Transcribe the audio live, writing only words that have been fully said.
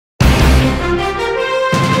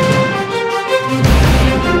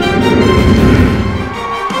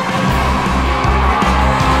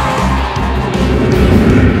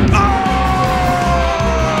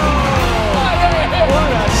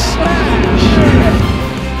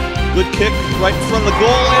right in front of the goal,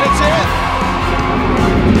 and it's in.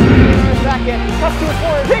 Second, cuts to his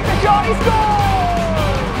corner, takes the shot, he scores!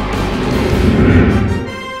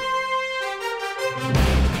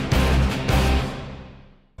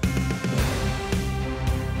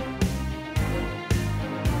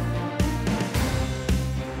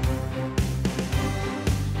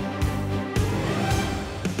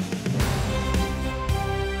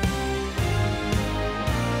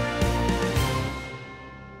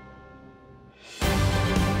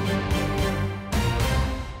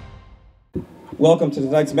 Welcome to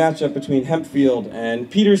tonight's matchup between Hempfield and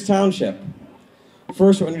Peters Township.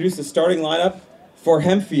 First, we'll introduce the starting lineup for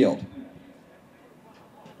Hempfield.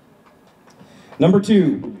 Number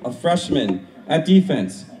 2, a freshman at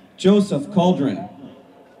defense, Joseph Cauldron.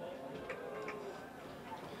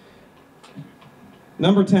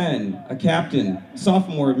 Number 10, a captain,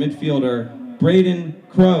 sophomore midfielder, Braden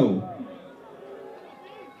Crow.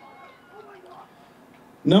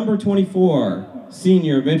 Number 24,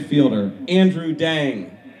 senior midfielder, Andrew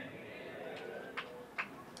Dang.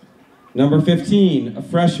 Number 15, a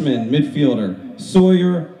freshman midfielder,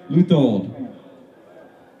 Sawyer Luthold.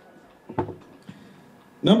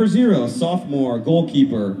 Number 0, sophomore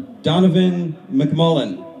goalkeeper, Donovan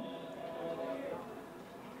McMullen.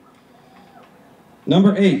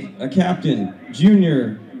 Number 8, a captain,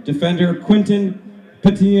 junior defender, Quentin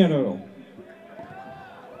Petiniero.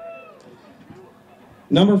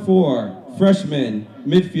 Number 4, freshman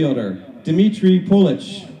midfielder, Dimitri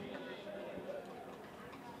Polic.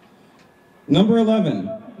 Number 11,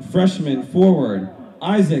 freshman forward,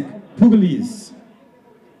 Isaac Pugalis.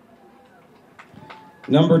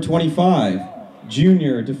 Number 25,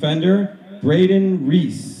 junior defender, Braden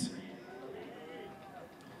Reese.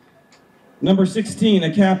 Number 16,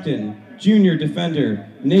 a captain, junior defender,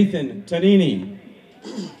 Nathan Tanini.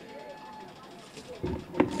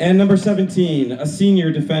 And number 17, a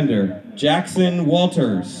senior defender, Jackson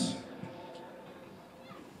Walters.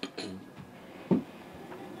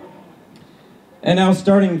 And now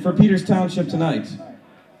starting for Peters Township tonight,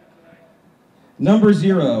 number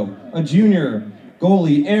 0, a junior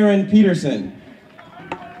goalie, Aaron Peterson.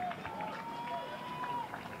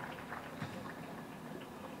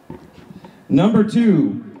 Number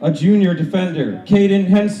 2, a junior defender, Caden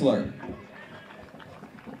Hensler.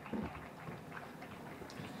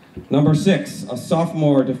 Number 6, a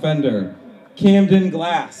sophomore defender, Camden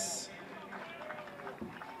Glass.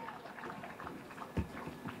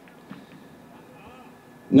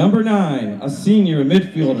 Number 9, a senior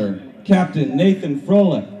midfielder, Captain Nathan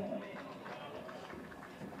Froelich.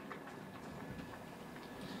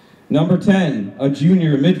 Number 10, a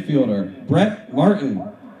junior midfielder, Brett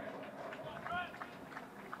Martin.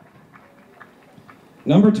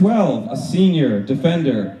 Number 12, a senior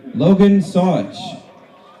defender, Logan Sawich.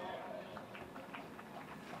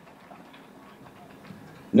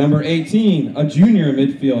 Number 18, a junior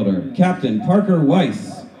midfielder, Captain Parker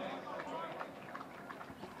Weiss.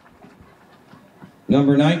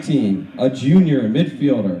 Number 19, a junior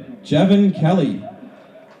midfielder, Jevin Kelly.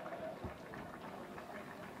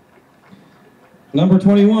 Number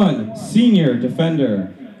 21, senior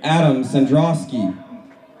defender, Adam Sandrowski.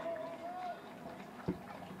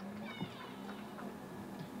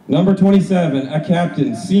 Number 27, a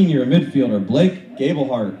captain, senior midfielder, Blake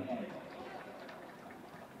Gablehart.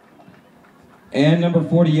 And number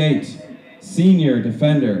 48, senior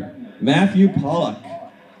defender, Matthew Pollock.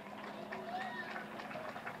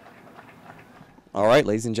 All right,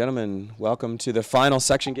 ladies and gentlemen, welcome to the final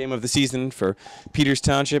section game of the season for Peters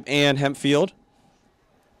Township and Hempfield.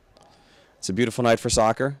 It's a beautiful night for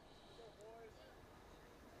soccer.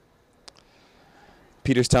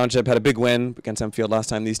 Peters Township had a big win against Hempfield last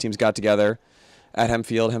time these teams got together at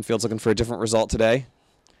Hempfield. Hempfield's looking for a different result today,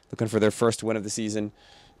 looking for their first win of the season.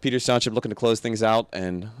 Peters Township looking to close things out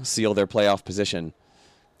and seal their playoff position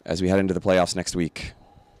as we head into the playoffs next week.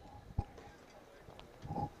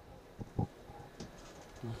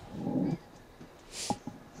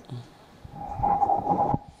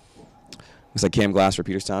 Looks like Cam Glass for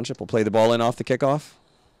Peters Township will play the ball in off the kickoff.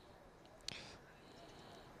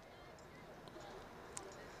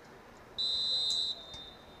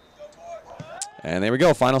 And there we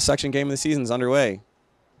go. Final section game of the season is underway.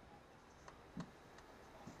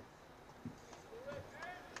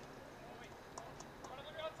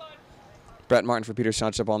 Brett Martin for Peters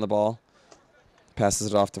Township on the ball. Passes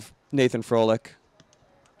it off to Nathan Froelich.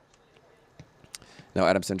 Now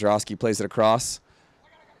Adam Sandrowski plays it across.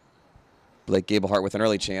 Blake Gablehart with an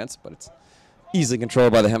early chance, but it's easily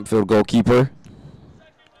controlled by the Hempfield goalkeeper.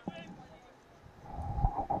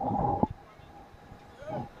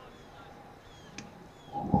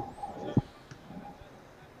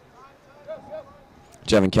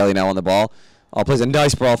 Jevin Kelly now on the ball. Plays a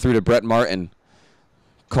nice ball through to Brett Martin.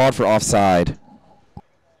 Called for offside.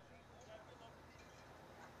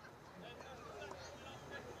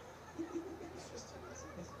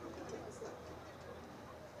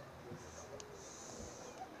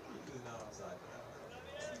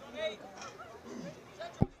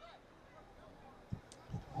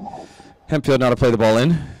 Hempfield now to play the ball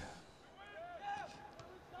in.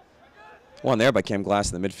 One there by Cam Glass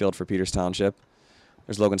in the midfield for Peters Township.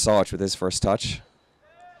 There's Logan Sawich with his first touch.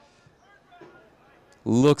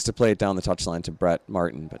 Looks to play it down the touchline to Brett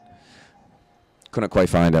Martin, but couldn't quite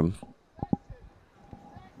find him.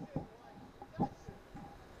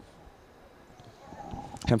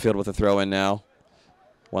 Hempfield with a throw in now.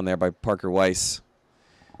 One there by Parker Weiss.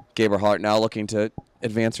 Gaber Hart now looking to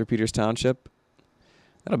advance for Peters Township.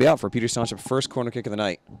 That'll be out for Peters Township first corner kick of the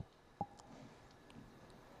night.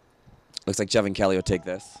 Looks like Jevin Kelly will take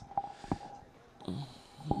this.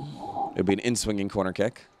 It'll be an in-swinging corner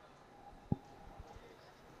kick.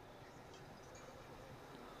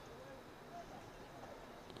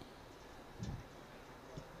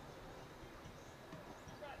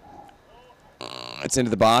 It's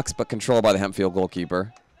into the box, but controlled by the Hempfield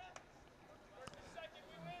goalkeeper.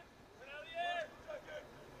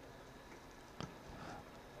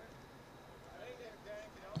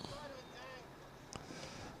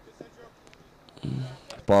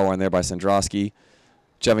 Ball won there by Sandrowski.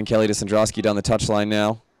 Jevin Kelly to Sandrowski down the touchline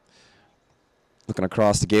now. Looking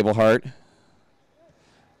across to Gablehart.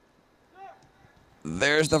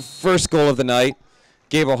 There's the first goal of the night.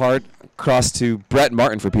 Gablehart cross to Brett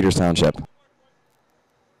Martin for Peters Township.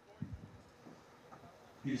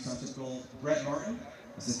 Peters Township goal, Brett Martin,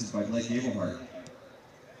 assisted by Blake Gablehart.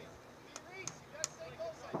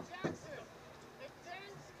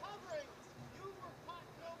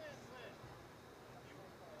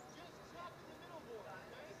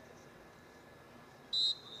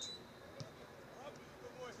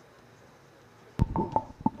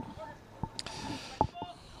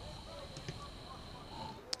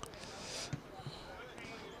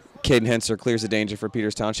 Caden Henser clears the danger for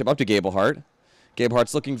Peters Township up to Gablehart.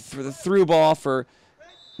 Gablehart's looking for the through ball for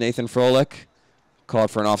Nathan Froelich. Called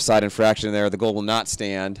for an offside infraction there. The goal will not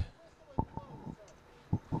stand.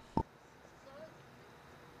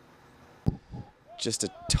 Just a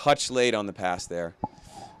touch late on the pass there.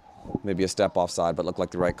 Maybe a step offside, but looked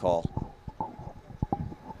like the right call.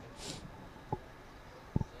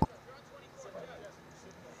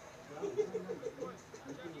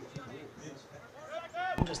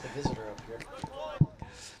 I'm just the visitor up here.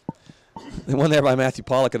 The one there by Matthew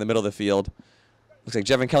Pollock in the middle of the field. Looks like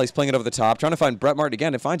Jevin Kelly's playing it over the top, trying to find Brett Martin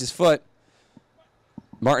again. It finds his foot.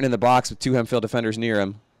 Martin in the box with two Hempfield defenders near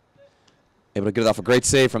him. Able to get it off a great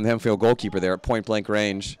save from the Hempfield goalkeeper there at point-blank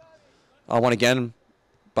range. One again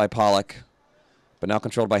by Pollock, but now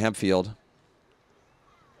controlled by Hempfield.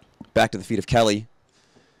 Back to the feet of Kelly.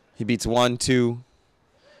 He beats 1, 2,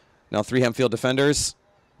 now 3 Hempfield defenders.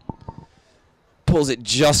 Pulls it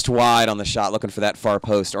just wide on the shot, looking for that far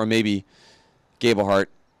post, or maybe Gablehart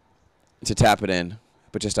to tap it in,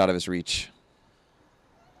 but just out of his reach.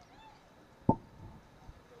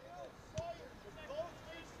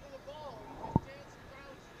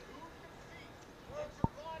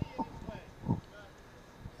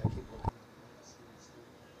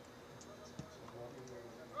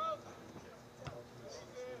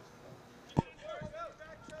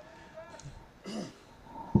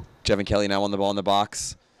 Jevin Kelly now on the ball in the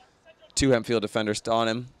box. 2 Hempfield defenders on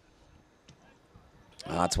him.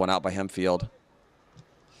 That's one out by Hempfield.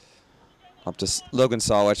 Up to Logan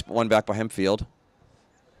Sawich, but one back by Hempfield.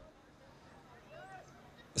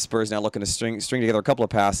 The Spurs now looking to string together a couple of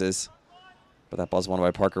passes, but that ball's won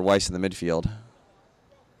by Parker Weiss in the midfield.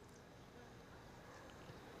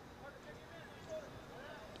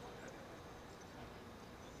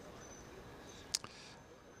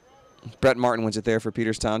 Brett Martin wins it there for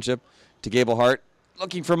Peters Township. To Gablehart,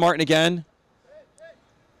 looking for Martin again.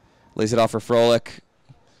 Lays it off for Froelich.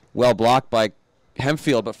 Well blocked by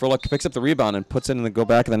Hempfield, but Froelich picks up the rebound and puts it in the go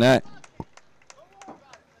back of the net.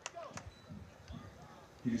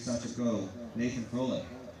 Peters Township goal, Nathan Froelich.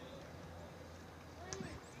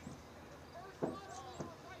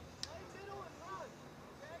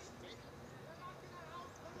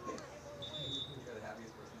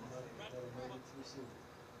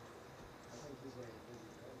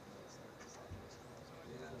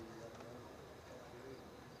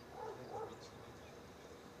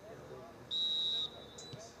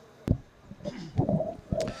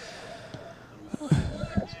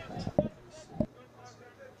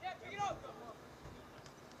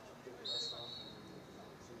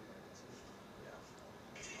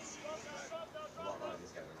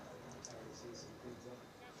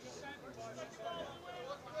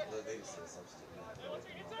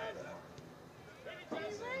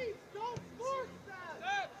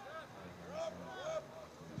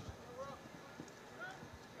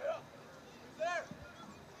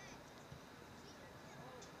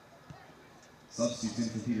 Substitutes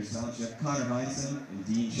in for Peters Township, Connor Heinsohn and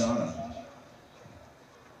Dean Shada.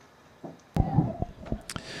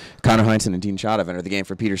 Connor Heinsohn and Dean Schott have entered the game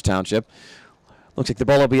for Peters Township. Looks like the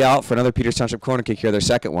ball will be out for another Peters Township corner kick here, their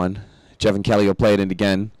second one. Jevin Kelly will play it in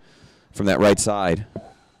again from that right side.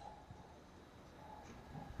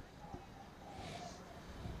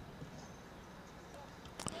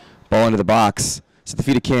 Ball into the box. It's at the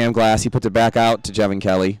feet of Cam Glass. He puts it back out to Jevin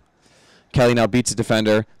Kelly. Kelly now beats the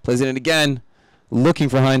defender. Plays it in again. Looking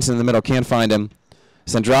for Heinsohn in the middle. Can't find him.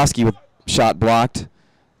 Sandrowski with shot blocked.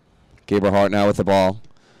 Gabriel Hart now with the ball.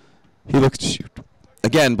 He looks to shoot.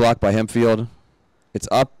 Again, blocked by Hempfield. It's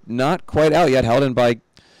up, not quite out yet. Held in by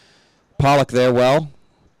Pollock there well,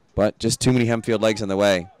 but just too many Hempfield legs in the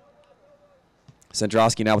way.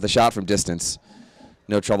 Sandrowski now with a shot from distance.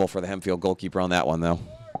 No trouble for the Hempfield goalkeeper on that one, though.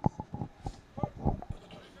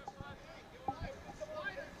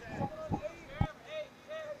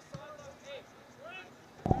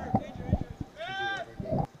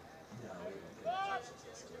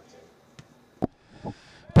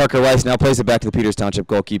 Parker Weiss now plays it back to the Peters Township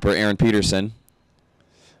goalkeeper, Aaron Peterson.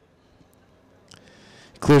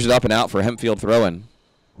 Clears it up and out for a Hempfield throw-in.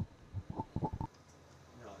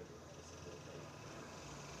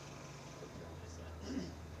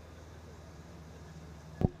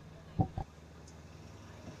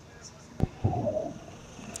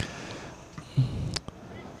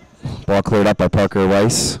 Ball cleared up by Parker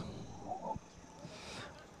Weiss.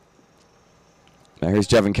 Now here's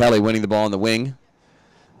Jevin Kelly winning the ball in the wing.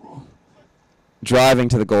 Driving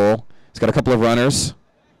to the goal. He's got a couple of runners.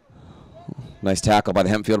 Nice tackle by the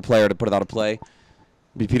Hempfield player to put it out of play.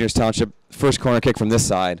 Be Peters Township first corner kick from this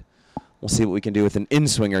side. We'll see what we can do with an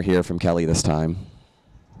in-swinger here from Kelly this time.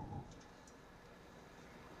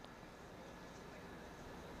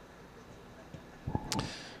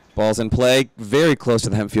 Ball's in play, very close to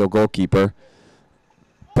the Hempfield goalkeeper.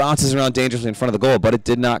 Bounces around dangerously in front of the goal, but it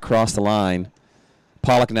did not cross the line.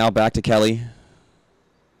 Pollock now back to Kelly.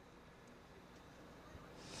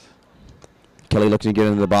 Kelly looking to get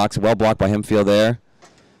into the box. Well blocked by Hempfield there.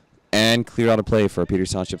 And cleared out of play for a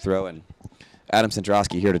Peters Township throw. And Adam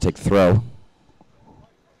Sandrowski here to take the throw.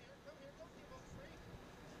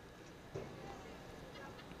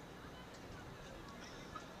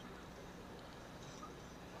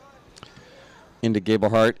 Into Gable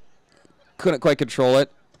Hart. Couldn't quite control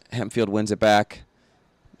it. Hempfield wins it back.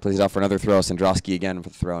 Plays it out for another throw. Sandrowski again for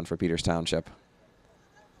the throw in for Peters Township.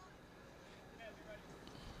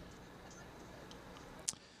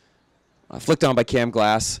 Flicked on by Cam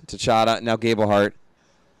Glass to Chada. Now Gable Hart.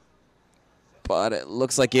 But it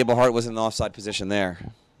looks like Gable Hart was in the offside position there.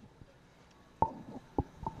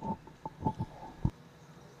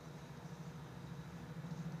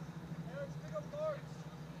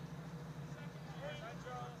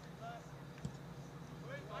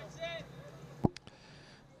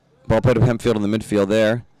 Ball played to Hempfield in the midfield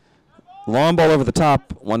there. Long ball over the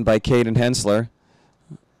top, won by Caden Hensler.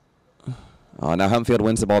 Now Hempfield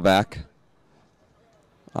wins the ball back.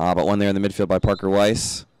 But one there in the midfield by Parker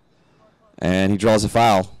Weiss. And he draws a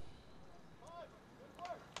foul.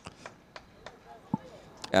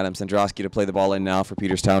 Adam Sandrowski to play the ball in now for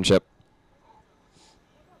Peters Township.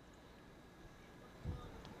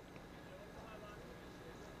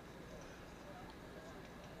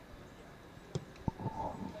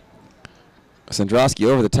 Sandrowski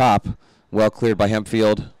over the top. Well cleared by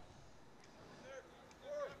Hempfield.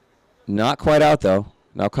 Not quite out, though.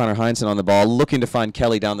 Now Connor Heinsohn on the ball, looking to find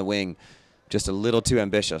Kelly down the wing. Just a little too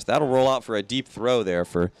ambitious. That'll roll out for a deep throw there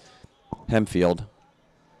for Hempfield.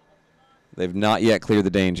 They've not yet cleared the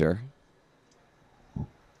danger.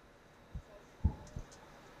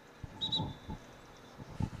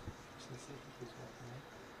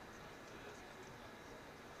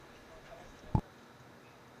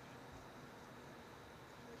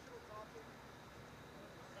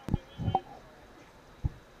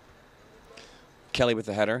 Kelly with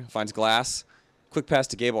the header, finds Glass. Quick pass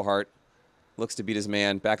to Gable Hart. Looks to beat his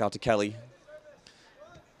man, back out to Kelly.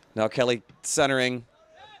 Now Kelly centering,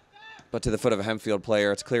 but to the foot of a Hempfield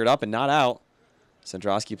player. It's cleared up and not out.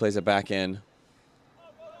 Sandrowski plays it back in.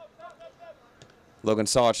 Logan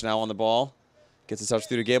Sawich now on the ball. Gets a touch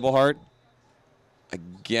through to Gable Hart.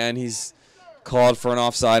 Again, he's called for an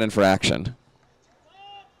offside infraction.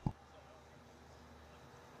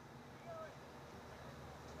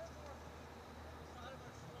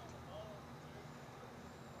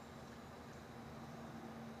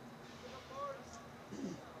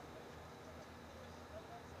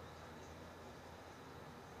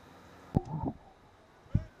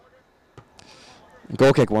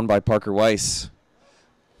 Goal kick won by Parker Weiss.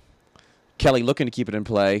 Kelly looking to keep it in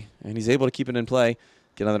play, and he's able to keep it in play,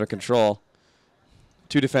 get under control.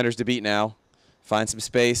 2 defenders to beat now. Find some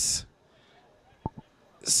space.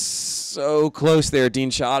 So close there, Dean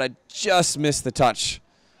Chada just missed the touch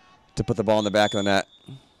to put the ball in the back of the net.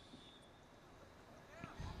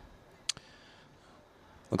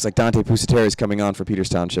 Looks like Dante Pusateri is coming on for Peters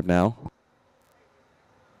Township now.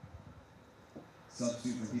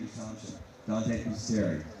 Substitute for Peters Township, Dante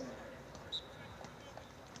Pusateri.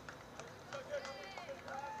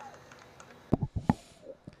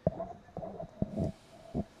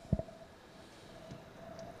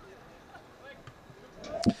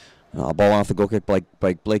 Ball off the goal kick by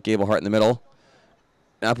Blake Gablehart in the middle.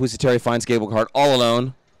 Now Pusateri finds Gablehart all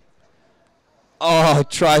alone. Oh,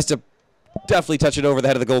 tries to definitely touch it over the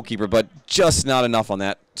head of the goalkeeper, but just not enough on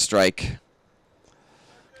that strike.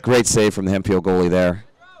 Great save from the Hempfield goalie there.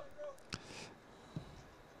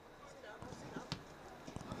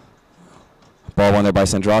 Ball won there by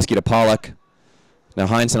Sandrowski to Pollock. Now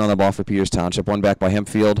Heinsohn on the ball for Peters Township. One back by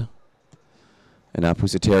Hempfield. And now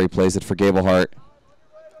Pusateri plays it for Gablehart.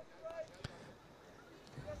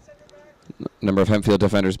 Number of Hempfield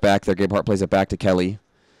defenders back there. Gablehart plays it back to Kelly.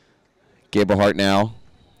 Gablehart now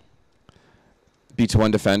beats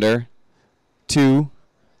 1 defender. 2.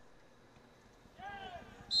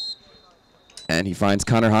 And he finds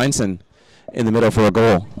Connor Heinsohn in the middle for a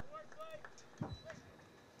goal.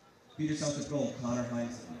 Peters Township goal, Connor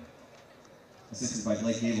Heinsohn. Assisted by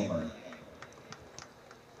Blake Gablehart.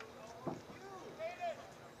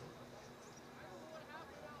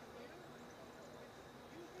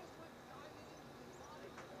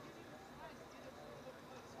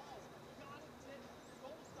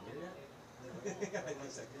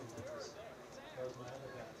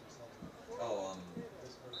 Oh,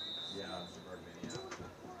 yeah, Mr. Bergman, yeah.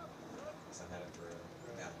 I had it for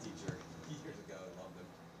a math teacher years ago. I loved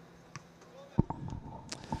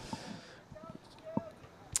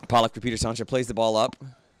him. Pollock for Peters Township plays the ball up.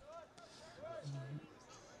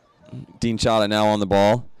 Dean Chada now on the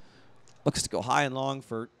ball. Looks to go high and long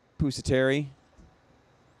for Pusateri.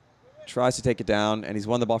 Tries to take it down, and he's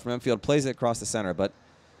won the ball from Hempfield. Plays it across the center, but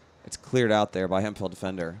it's cleared out there by Hempfield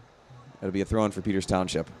defender. It'll be a throw-in for Peters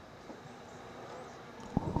Township.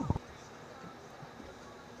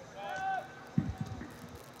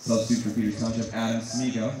 Substitute for Peters Township, Adam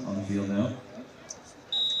Smigo on the field now.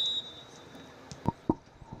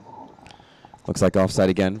 Looks like offside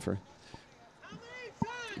again for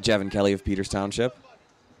Jevin Kelly of Peters Township.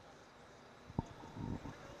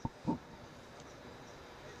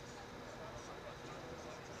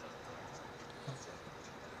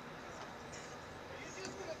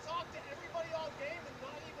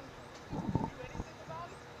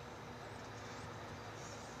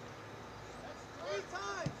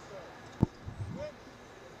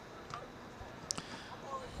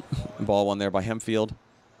 Ball won there by Hempfield.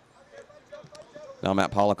 Now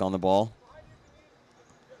Matt Pollock on the ball.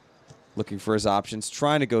 Looking for his options.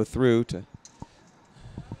 Trying to go through to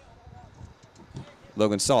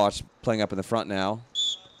Logan Sawch, playing up in the front now.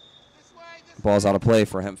 Ball's out of play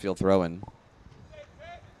for a Hempfield throw-in.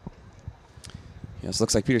 Yes,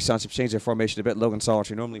 looks like Peters Township changed their formation a bit. Logan Sawch,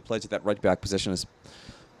 who normally plays at that right back position, is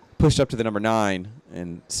pushed up to the number 9,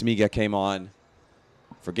 and Smiga came on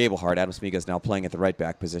for Gablehart. Adam Smiga is now playing at the right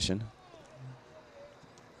back position.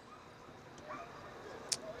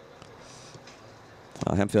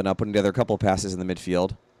 Hempfield now putting together a couple of passes in the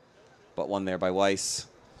midfield, but one there by Weiss.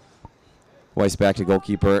 Weiss back to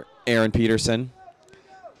goalkeeper Aaron Peterson.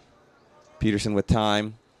 Peterson with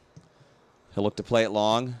time. He'll look to play it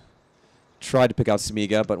long. Tried to pick out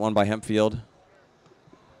Smiga, but won by Hempfield.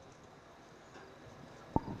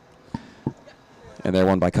 And they're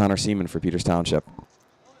won by Connor Seaman for Peters Township.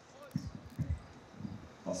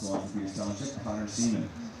 Also on for Peters Township, Connor Seaman.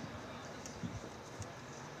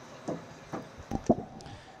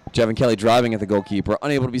 Jevin Kelly driving at the goalkeeper,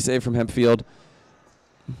 unable to be saved from Hempfield.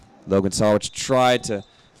 Logan Sarwich tried to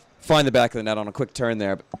find the back of the net on a quick turn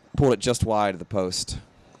there, but pulled it just wide of the post.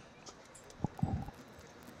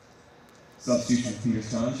 Substitution for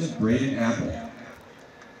Peters Township, Braden Apple.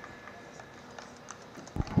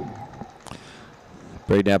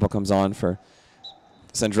 Braden Apple comes on for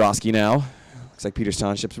Sandrowski now. Looks like Peters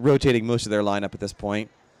Township's rotating most of their lineup at this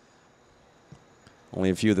point. Only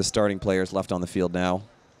a few of the starting players left on the field now.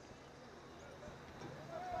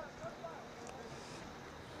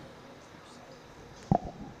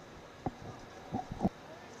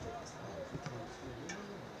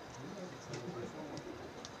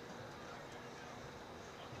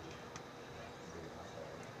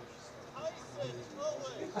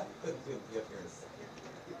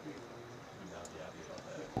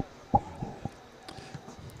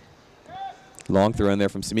 Long throw in there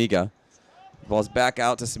from Smiga. Ball's back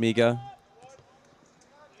out to Smiga.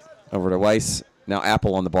 Over to Weiss. Now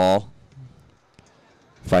Apple on the ball.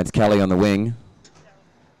 Finds Kelly on the wing.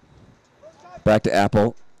 Back to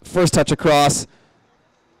Apple. First touch across.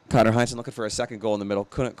 Connor Heinsohn looking for a second goal in the middle.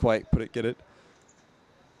 Couldn't quite get it.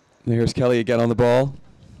 And here's Kelly again on the ball.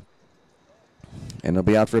 And he'll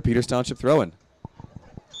be out for a Peters Township throw-in.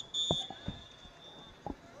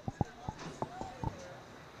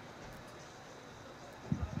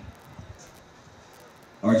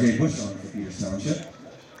 RJ Bush on for Peters Township.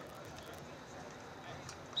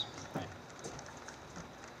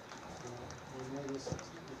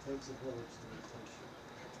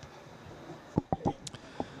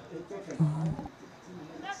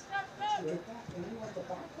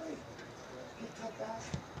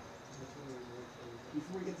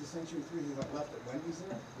 Before we get to Century 3, he got left at Wendy's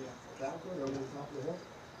there. Yeah. Backward over the top of the hill.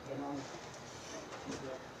 And on.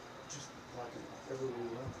 Just blocking everywhere we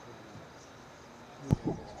went.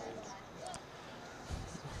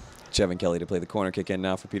 Jevin Kelly to play the corner kick in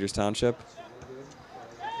now for Peters Township.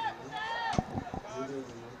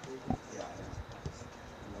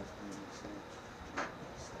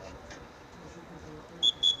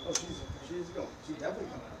 Oh, she's going. She's definitely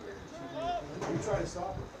coming out here. You try to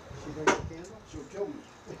stop her. She bring a candle? She'll kill me.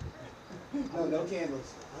 No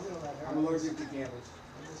candles. I'm allergic to candles.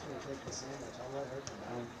 I'm just going to take the sandwich. I'll let her come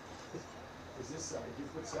down. Is this, did you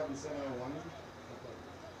put 7701 in? Okay.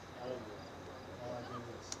 I'll do it. All I do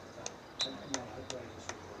is, no, I play this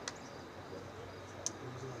one.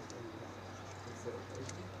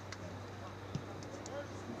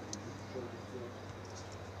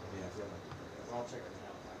 I'll check it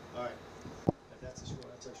out. All right. That's a score.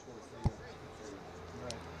 That's our score for you.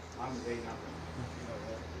 Right. I'm the day number. You know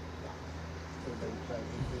that. I'm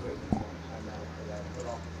out for that. But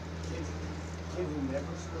all kids who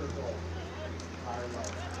never scored a goal entire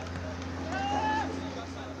life.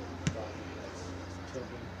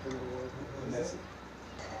 Messi.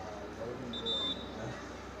 Logan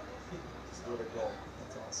scored a goal.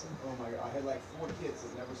 That's awesome. Oh my God! I had like 4 kids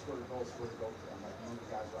that never scored a goal. Scored a goal. I'm like, one of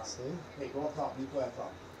the guys around. See? Hey, go up top. You play up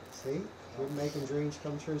top. See? You're making dreams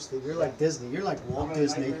come true, Steve. You're like Disney. You're like Walt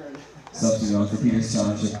Disney. Substitute on for Peters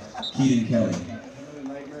Township, Keaton Kelly. I'm in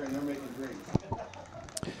a nightmare and they're making dreams.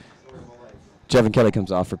 Jevin Kelly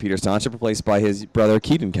comes off for Peters Township, replaced by his brother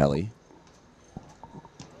Keaton Kelly.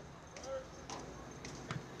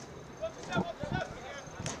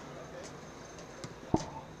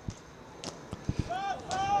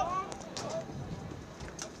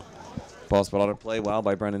 Ball spot out of play well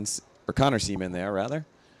by Connor Seaman there, rather.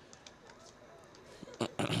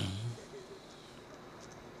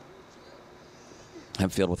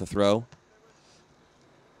 Hempfield with a throw.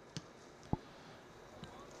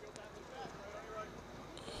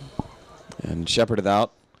 And shepherded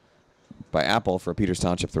out by Apple for a Peters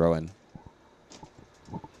Township throw-in.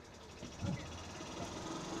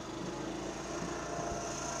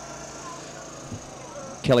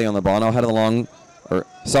 Kelly on the ball now, headed along, or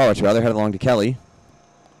Sarich rather, headed along to Kelly.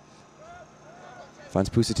 Finds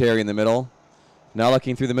Pusateri in the middle. Now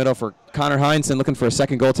looking through the middle for Connor Heinsohn, looking for a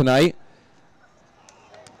second goal tonight.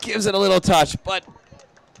 Gives it a little touch, but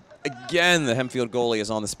again, the Hempfield goalie is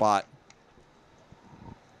on the spot.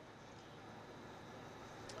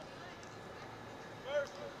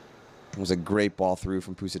 It was a great ball through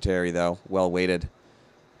from Pusateri, though. Well weighted.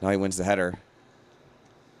 Now he wins the header.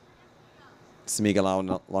 Smiga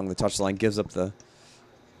along the touchline gives up the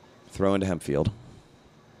throw into Hempfield.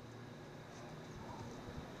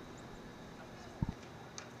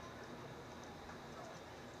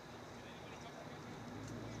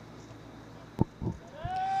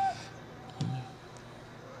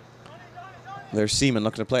 There's Seaman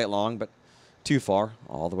looking to play it long, but too far,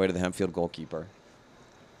 all the way to the Hempfield goalkeeper.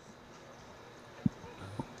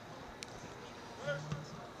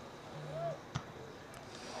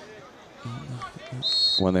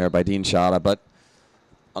 One there by Dean Shada, but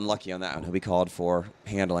unlucky on that one. He'll be called for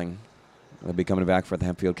handling. He'll be coming back for the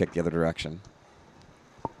Hempfield kick the other direction.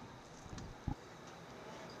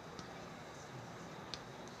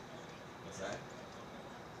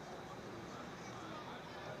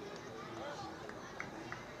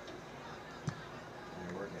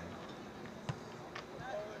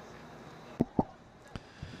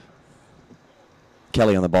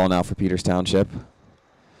 Kelly on the ball now for Peters Township.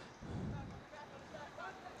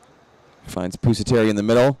 Finds Pusateri in the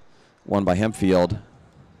middle. Won by Hempfield.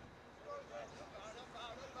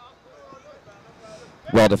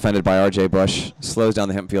 Well defended by RJ Bush. Slows down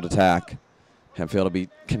the Hempfield attack. Hempfield will be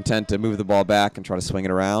content to move the ball back and try to swing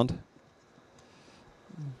it around.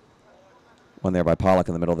 One there by Pollock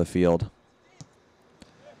in the middle of the field.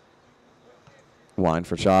 Wine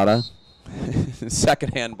for Chada.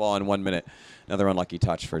 Second handball in 1 minute. Another unlucky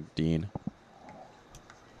touch for Dean.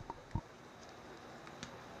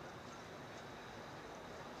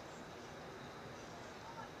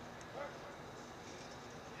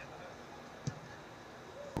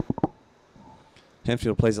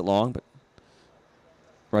 Hempfield plays it long, but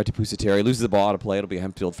right to Pusateri. Loses the ball out of play. It'll be a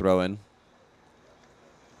Hempfield throw-in.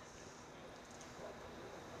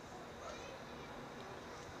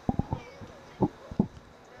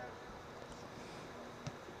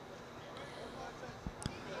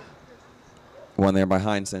 One there by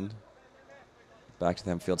Heinsohn. Back to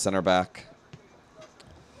the Hempfield center back.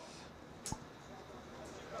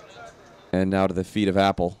 And now to the feet of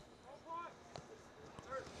Apple.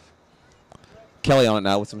 Kelly on it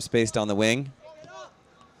now with some space down the wing.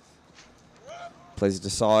 Plays it to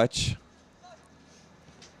Sawich.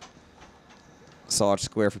 Sawich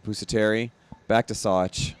square for Pusateri. Back to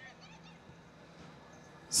Sawich.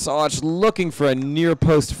 Sawich looking for a near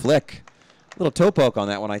post flick. Little toe poke on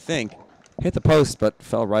that one, I think. Hit the post, but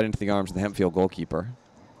fell right into the arms of the Hempfield goalkeeper.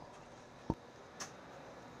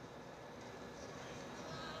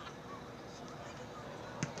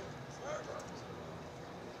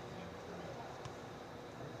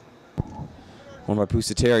 One by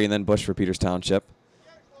Pusateri and then Bush for Peters Township.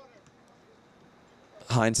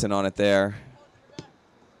 Heinsohn on it there.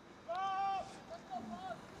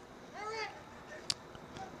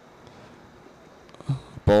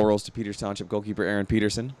 Ball rolls to Peters Township goalkeeper Aaron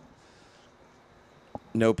Peterson.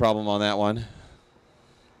 No problem on that one.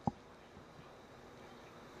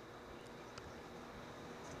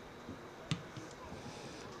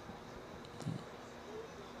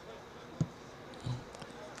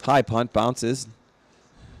 High punt, bounces.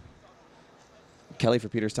 Kelly for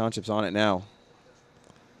Peters Township's on it now.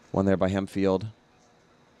 One there by Hempfield.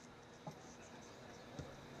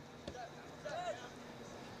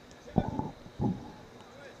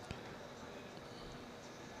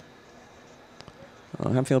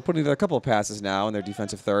 Hempfield putting together a couple of passes now in their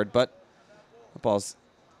defensive third, but the ball's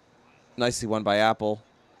nicely won by Apple.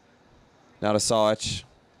 Now to Sawich.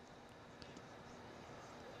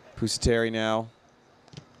 Pusateri now.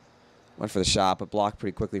 Went for the shot, but blocked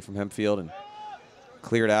pretty quickly from Hempfield and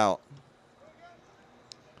cleared out.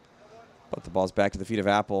 But the ball's back to the feet of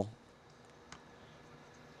Apple.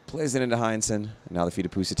 Plays it into Heinsohn. And now the feet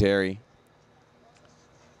of Pusateri.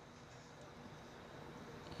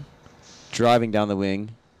 Driving down the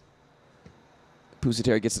wing.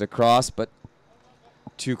 Pusateri gets it across, but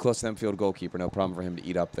too close to the Hempfield goalkeeper. No problem for him to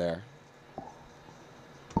eat up there.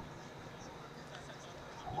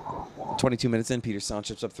 22 minutes in, Peters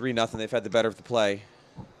Township's up 3-0. They've had the better of the play.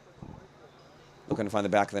 Looking to find the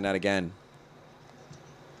back of the net again.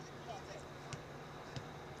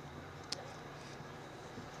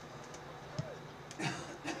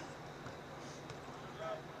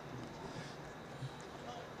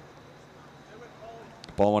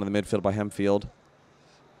 Ball one in the midfield by Hempfield.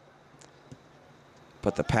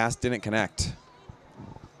 But the pass didn't connect.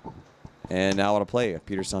 And now on a play.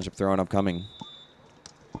 Peters Township throwing upcoming.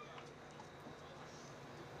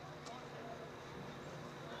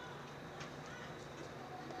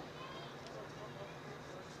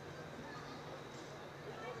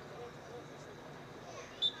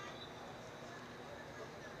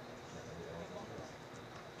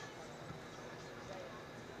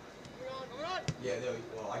 Yeah,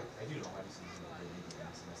 well, I do know. I just need to know the league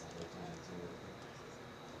against and that's not what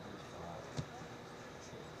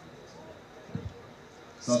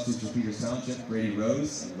Substitute for Peters Township, Brady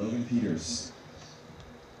Rose and Logan Peters.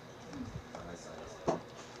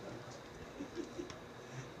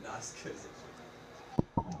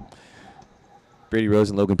 Brady Rose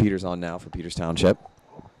and Logan Peters on now for Peters Township.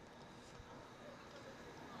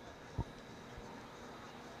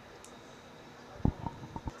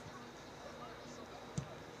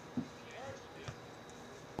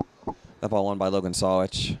 That ball won by Logan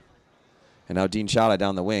Sawich. And now Dean Chada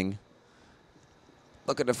down the wing.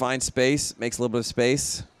 Looking to find space. Makes a little bit of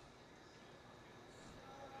space.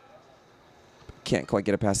 Can't quite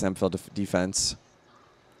get it past the Hempfield defense.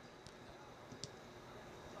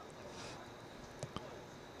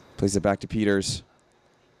 Plays it back to Peters.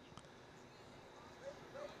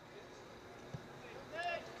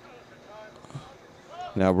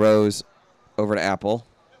 Now Rose over to Apple.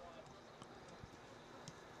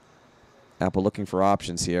 Apple looking for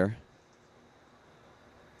options here.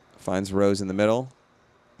 Finds Rose in the middle.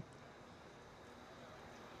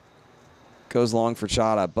 Goes long for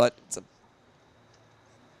Chada, but it's a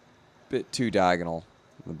bit too diagonal.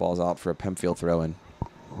 The ball's out for a Hempfield throw-in.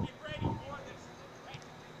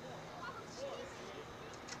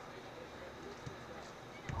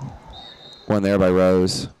 One there by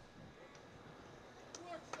Rose.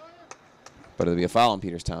 But it'll be a foul on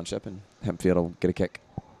Peters Township, and Hempfield will get a kick.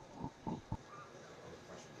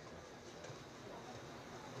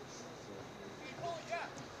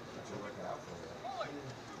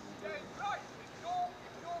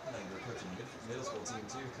 Middle school team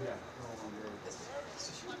too. Yeah.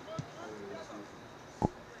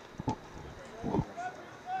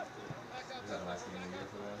 Was that the last game of the year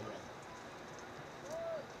for them?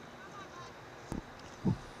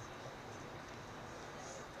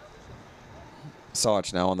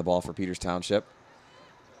 Sawich now on the ball for Peters Township.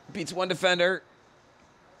 Beats one defender.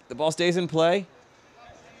 The ball stays in play.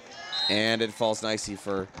 And it falls nicely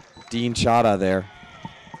for Dean Chada there.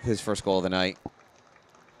 His first goal of the night.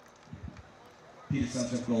 Peters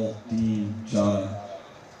Township goal, Dean Chada,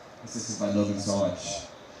 assisted by Logan Sawich.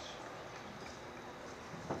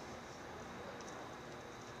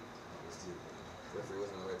 Referee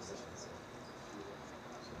wasn't in the right position, so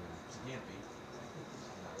she can't be.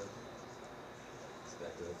 Not really. It's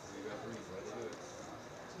back to the three referees, why they do it.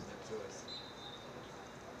 She's no choice.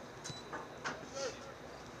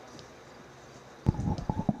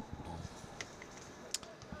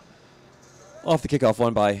 Off the kickoff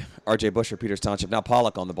one by R.J. Busher, Peters Township. Now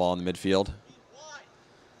Pollock on the ball in the midfield.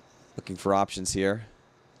 Looking for options here.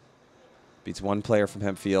 Beats one player from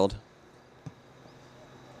Hempfield.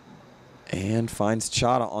 And finds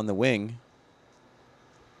Chada on the wing.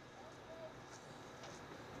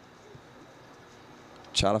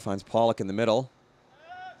 Chada finds Pollock in the middle.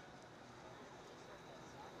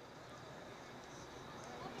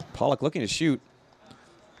 Pollock looking to shoot.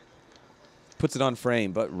 Puts it on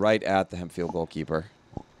frame, but right at the Hempfield goalkeeper.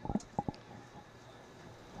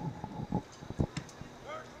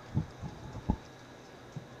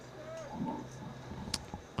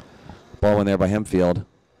 Ball in there by Hempfield.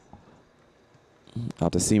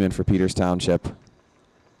 Out to Seaman for Peters Township.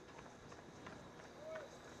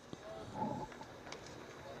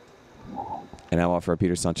 And now out for a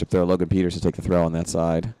Peters Township throw. Logan Peters to take the throw on that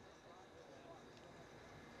side.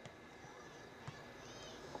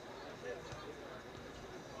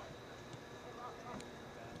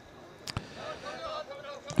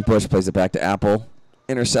 Bush plays it back to Apple.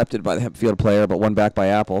 Intercepted by the Hempfield player, but one back by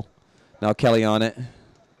Apple. Now Kelly on it.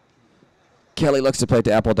 Kelly looks to play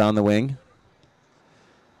to Apple down the wing.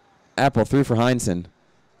 Apple through for Heinsohn.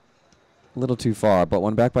 A little too far, but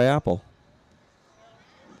one back by Apple.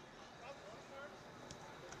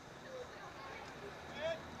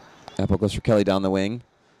 Apple goes for Kelly down the wing.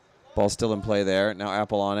 Ball still in play there. Now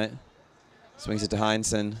Apple on it. Swings it to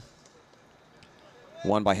Heinsohn.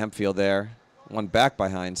 One by Hempfield there. One back by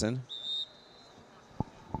Heinsohn.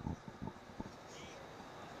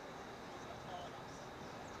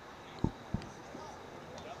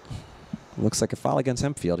 Looks like a foul against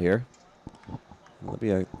Hempfield here. That'll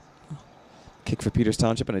be a kick for Peters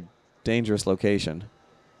Township in a dangerous location.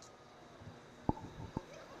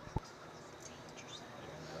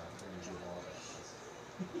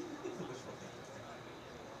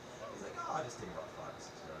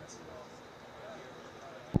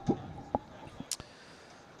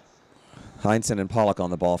 Heinsohn and Pollock on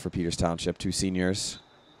the ball for Peters Township, two seniors.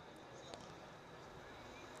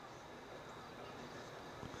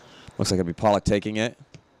 Looks like it'll be Pollock taking it.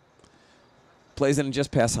 Plays it in just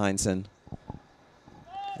past Heinsohn.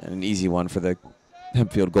 And an easy one for the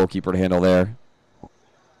Hempfield goalkeeper to handle there.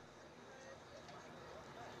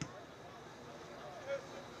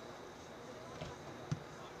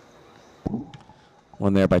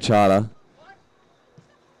 One there by Chada.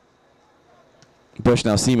 Bush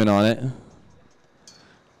now Seaman on it.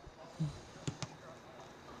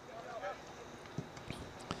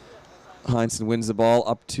 Heinsohn wins the ball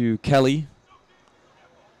up to Kelly.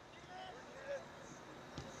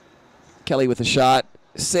 Kelly with a shot.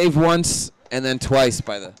 Saved once and then twice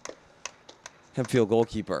by the Hempfield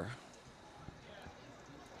goalkeeper.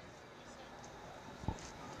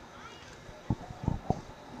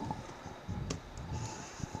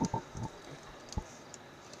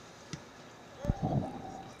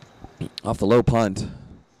 Off the low punt.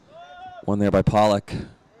 One there by Pollock.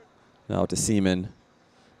 Now to Seaman.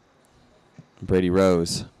 Brady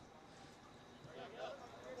Rose.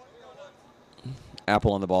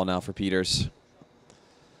 Apple on the ball now for Peters.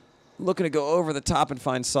 Looking to go over the top and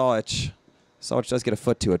find Sawich. Sawich does get a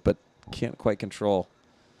foot to it, but can't quite control.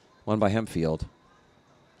 One by Hempfield.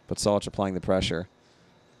 But Sawich applying the pressure.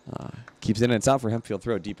 Keeps it in and it's out for Hempfield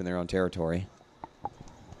throw deep in their own territory.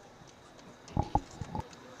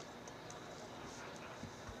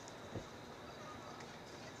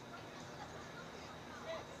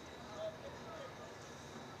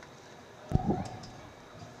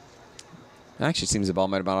 Actually, seems the ball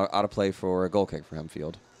might have been out of play for a goal kick for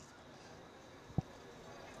Hempfield.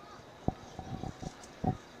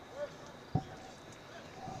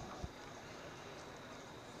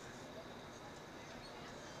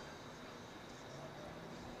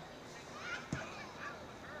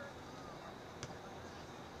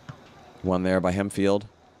 One there by Hempfield.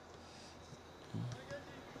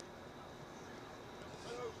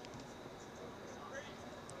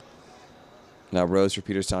 Now Rose for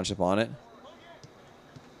Peters Township on it.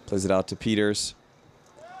 Plays it out to Peters.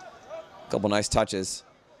 A couple nice touches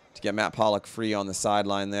to get Matt Pollock free on the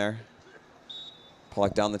sideline there.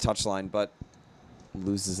 Pollock down the touchline, but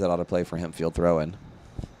loses it out of play for Hempfield throw-in.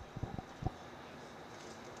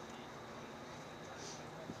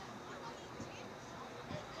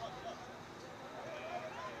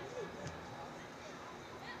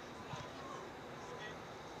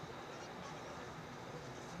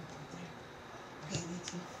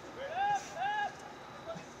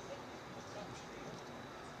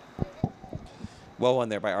 Well won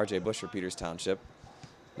there by R.J. Bush for Peters Township.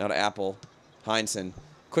 Now to Apple. Heinsohn.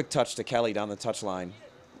 Quick touch to Kelly down the touchline.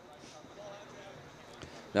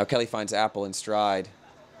 Now Kelly finds Apple in stride.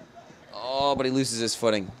 Oh, but he loses his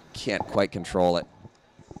footing. Can't quite control it.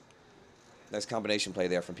 Nice combination play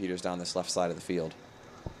there from Peters down this left side of the field.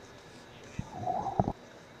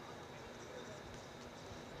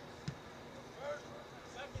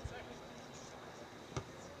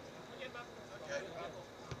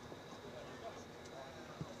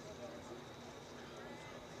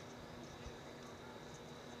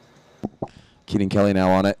 Keaton Kelly now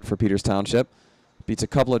on it for Peters Township. Beats a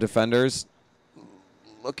couple of defenders.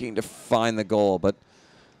 Looking to find the goal, but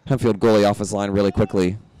Hempfield goalie off his line really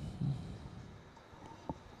quickly.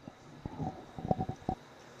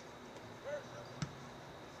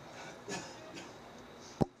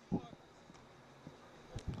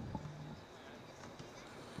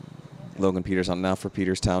 Logan Peters on now for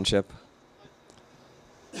Peters Township.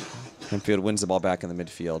 Hempfield wins the ball back in the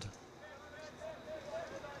midfield.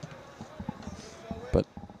 But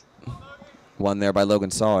one there by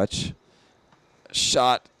Logan Sawich.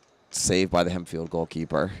 Shot saved by the Hempfield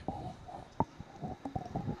goalkeeper.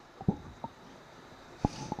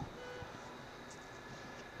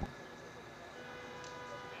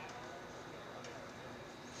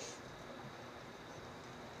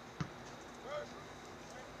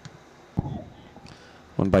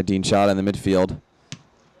 One by Dean Schott in the midfield.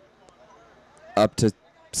 Up to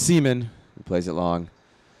Seaman, who plays it long.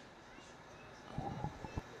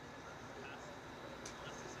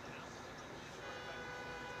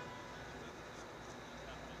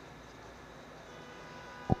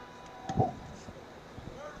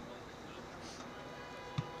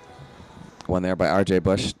 One there by R.J.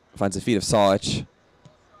 Bush. Finds the feet of Sawich.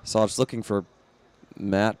 Sawich looking for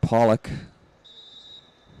Matt Pollock.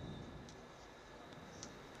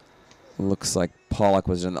 Looks like Pollock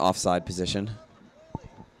was in the offside position.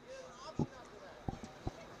 A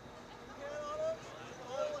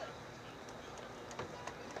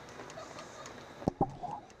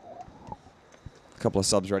couple of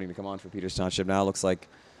subs ready to come on for Peters Township now. Looks like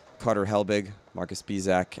Carter Helbig, Marcus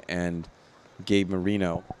Bizak, and Gabe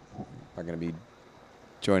Marino are going to be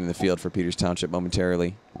joining the field for Peters Township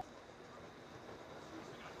momentarily.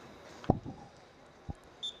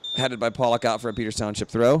 Headed by Pollock out for a Peters Township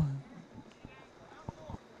throw.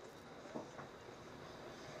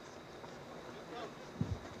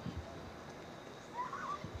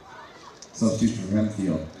 Substitution for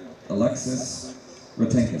Hempfield, Alexis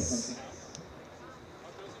Rotenkis.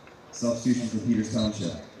 Substitution for Peters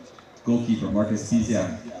Township, goalkeeper Marcus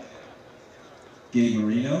Bizak, Gabe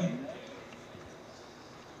Marino,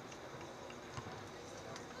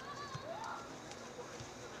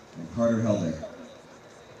 and Carter Helbig.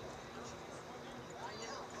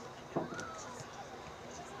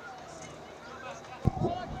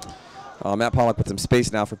 Matt Pollock with some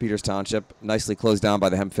space now for Peters Township. Nicely closed down by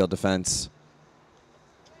the Hempfield defense.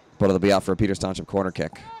 But it'll be out for a Peters Township corner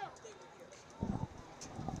kick.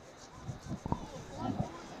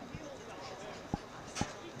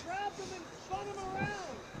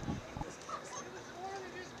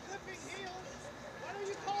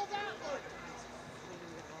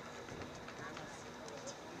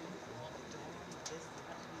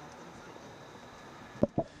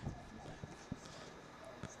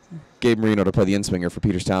 Gabe Marino to play the in-swinger for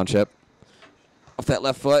Peters Township. Off that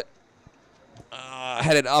left foot.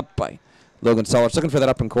 Headed up by Logan Sawich. Looking for that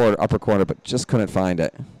upper corner, but just couldn't find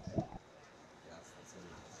it.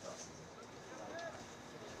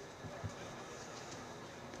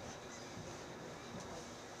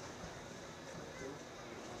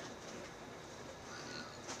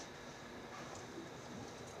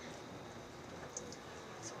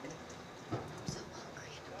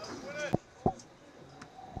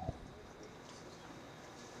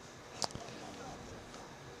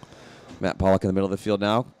 Matt Pollock in the middle of the field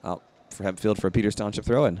now. Out for Hempfield for a Peters Township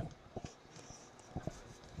throw-in.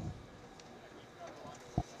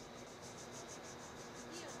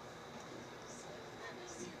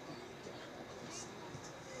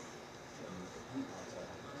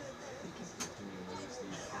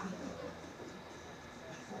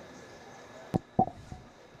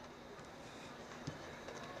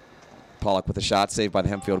 Pollock with a shot saved by the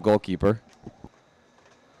Hempfield goalkeeper.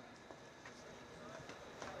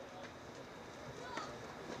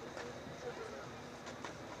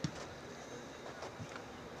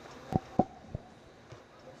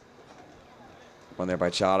 One there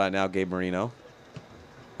by Chada. Now Gabe Marino.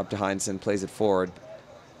 Up to Heinsohn, plays it forward.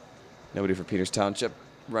 Nobody for Peters Township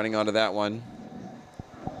running onto that one.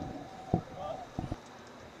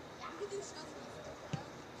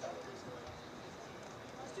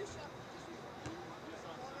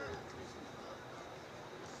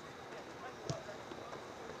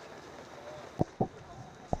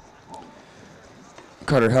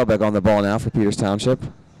 Carter Helbeck on the ball now for Peters Township.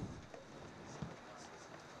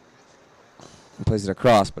 He plays it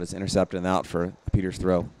across, but it's intercepted and out for a Peters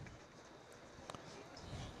throw.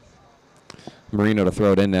 Marino to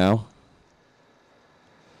throw it in now.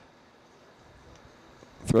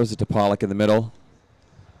 Throws it to Pollock in the middle.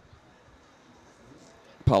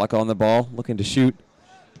 Pollock on the ball, looking to shoot.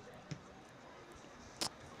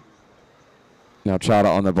 Now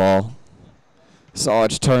Chada on the ball.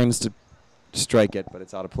 Solage turns to strike it, but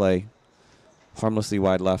it's out of play. Harmlessly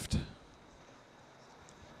wide left.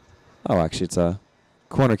 Oh, actually, it's a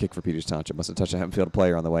corner kick for Peters Township. Must have touched a Hempfield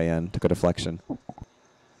player on the way in. Took a deflection.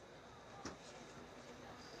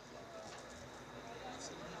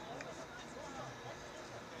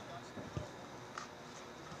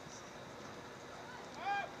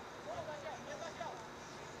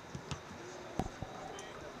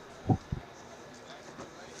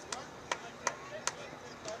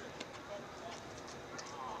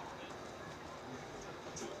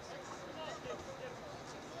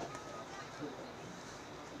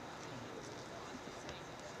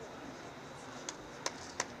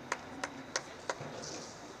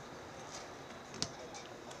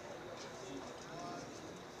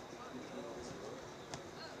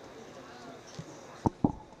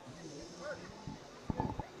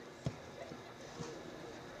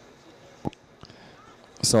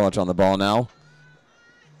 Solage on the ball now.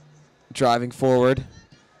 Driving forward.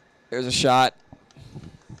 There's a shot,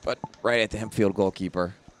 but right at the Hempfield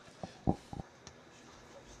goalkeeper.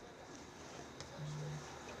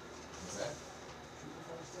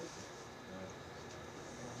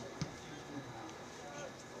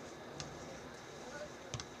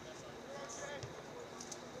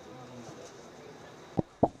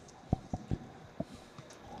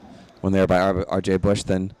 One there by R.J. Bush,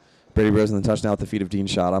 then Brady Rosen the touchdown at the feet of Dean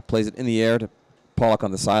Chada. Plays it in the air to Pollock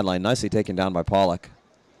on the sideline. Nicely taken down by Pollock.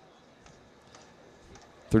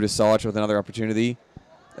 Through to Solage with another opportunity.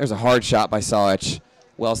 There's a hard shot by Solage.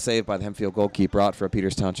 Well saved by the Hempfield goalkeeper, out for a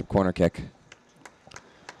Peters Township corner kick.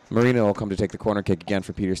 Marino will come to take the corner kick again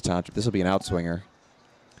for Peters Township. This will be an outswinger.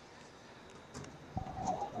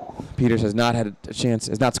 Peters has not had a chance,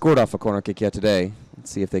 has not scored off a corner kick yet today.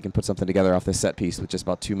 Let's see if they can put something together off this set piece with just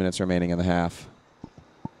about 2 minutes remaining in the half.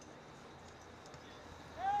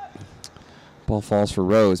 Ball falls for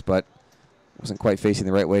Rose, but wasn't quite facing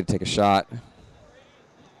the right way to take a shot.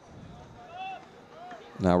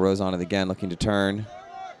 Now Rose on it again, looking to turn.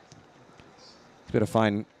 He's going to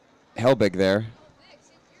find Helbig there.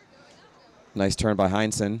 Nice turn by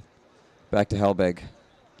Heinsohn. Back to Helbig.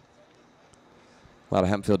 A lot of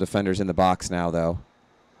Hempfield defenders in the box now, though.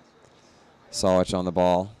 Solage on the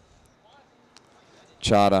ball.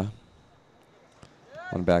 Chada.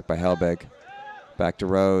 One back by Helbig. Back to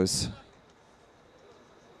Rose.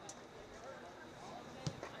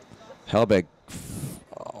 Helbig,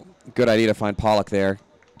 oh, good idea to find Pollock there.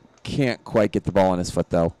 Can't quite get the ball on his foot,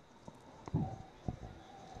 though.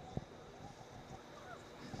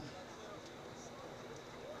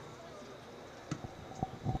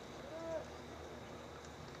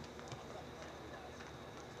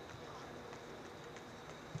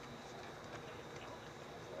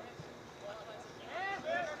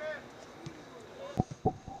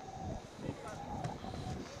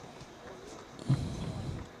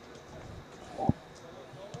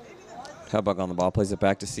 Helbig on the ball, plays it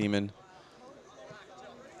back to Seaman.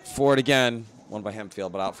 Forward again, one by Hempfield,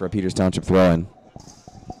 but out for a Peters Township throw-in.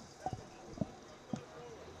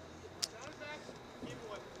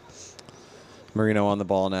 Marino on the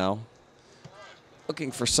ball now.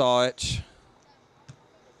 Looking for Solage.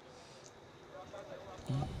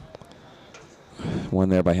 One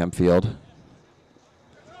there by Hempfield.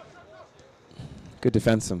 Good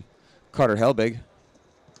defense from Carter Helbig.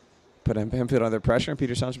 Put Hempfield under pressure, and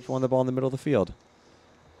Peters Township won the ball in the middle of the field.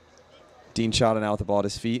 Dean Chada now with the ball at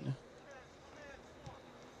his feet.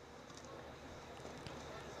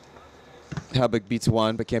 Helbig beats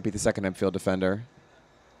one, but can't beat the second Hempfield defender.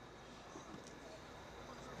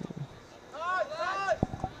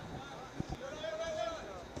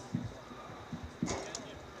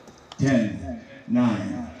 Ten,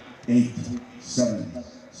 9, 8, 7,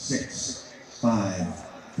 6, 5,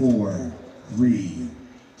 4, 3,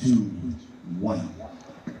 2, 1.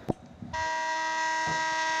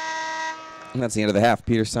 And that's the end of the half.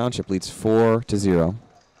 Peters Township leads 4-0.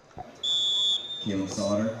 Caleb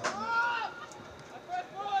Sauter.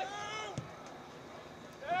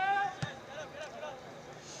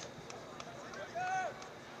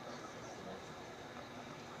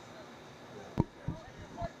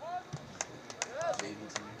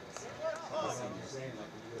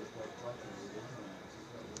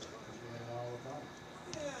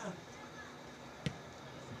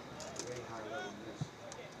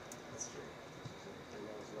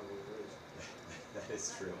 That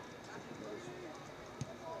is true.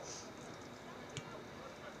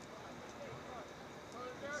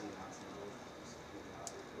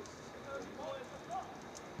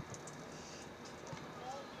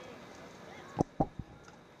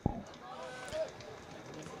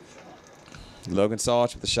 Logan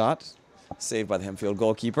Solich with the shot. Saved by the Hempfield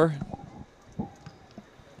goalkeeper.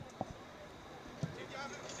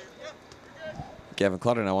 Gavin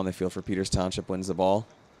Clutter now on the field for Peters Township, wins the ball.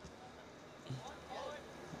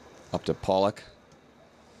 Up to Pollock.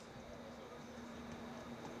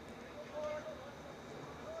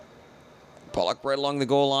 Pollock right along the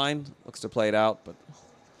goal line. Looks to play it out, but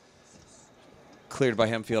cleared by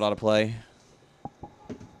Hempfield out of play.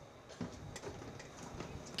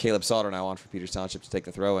 Caleb Sauter now on for Peters Township to take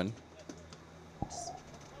the throw in.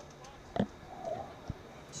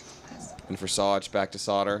 And for Solich, back to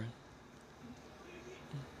Sauter.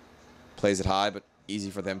 Plays it high, but easy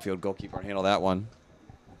for the Hempfield goalkeeper to handle that one.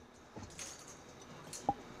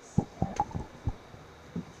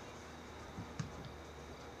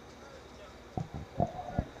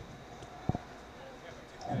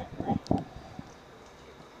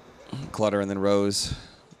 Clutter and then Rose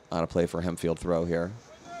on a play for a Hempfield throw here.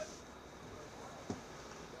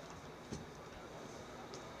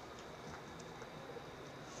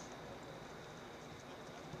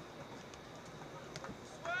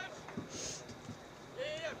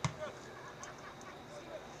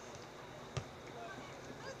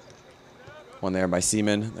 One there by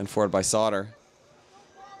Seaman, then forward by Sauter.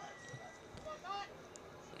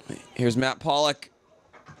 Here's Matt Pollock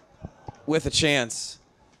with a chance.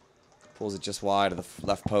 Pulls it just wide of the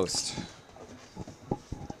left post.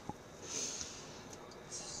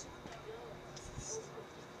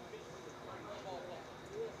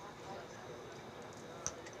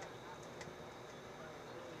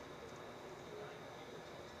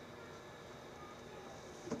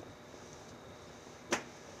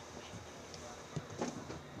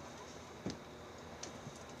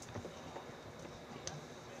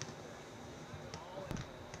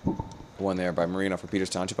 One there by Marino for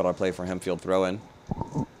Peters Township, but I'll play for Hempfield throw-in.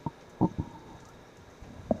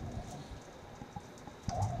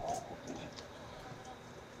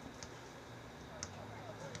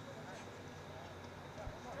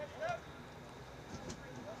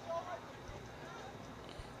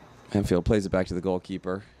 Hempfield plays it back to the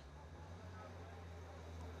goalkeeper.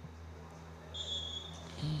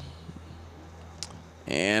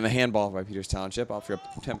 And a handball by Peters Township off your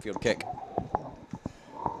Hempfield kick.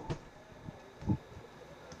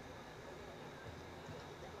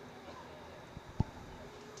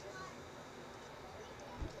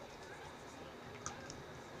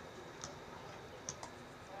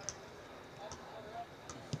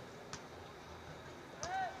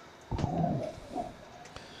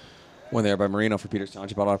 One there by Marino for Peters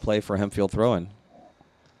Township, out of play for a Hempfield throw-in.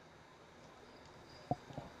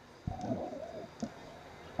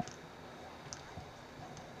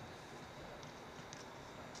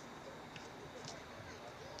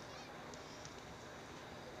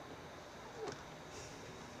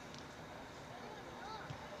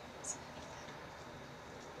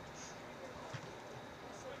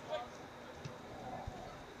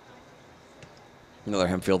 Another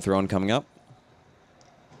Hempfield throw-in coming up.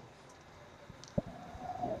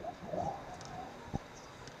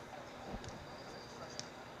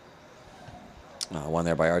 One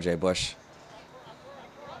there by R.J. Bush.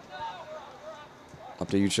 Up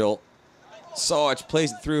to Uchel. Solich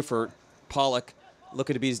plays it through for Pollock,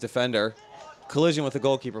 looking to be his defender. Collision with the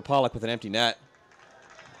goalkeeper, Pollock with an empty net.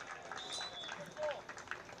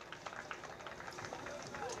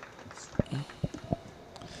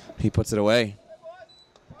 He puts it away.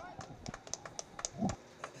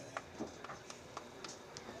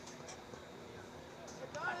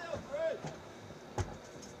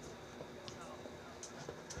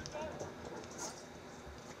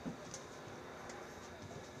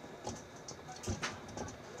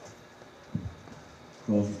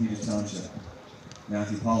 Goal for Peters Township.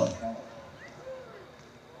 Matthew Pollock.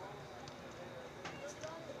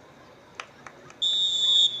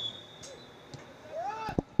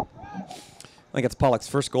 I think it's Pollock's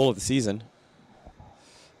first goal of the season.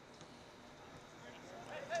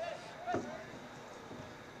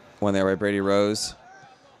 One there by Brady Rose.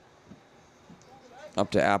 Up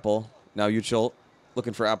to Apple. Now Uchel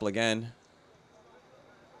looking for Apple again.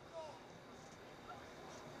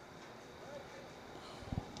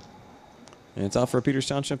 And it's off for a Peters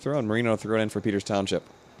Township throw, and Marino threw it in for Peters Township.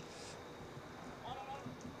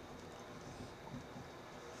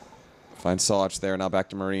 Finds Solich there, now back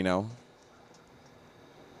to Marino.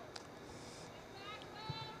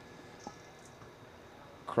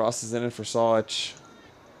 Crosses in for Solich.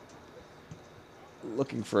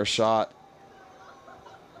 Looking for a shot.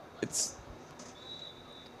 It's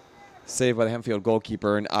saved by the Hempfield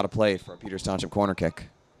goalkeeper and out of play for a Peters Township corner kick.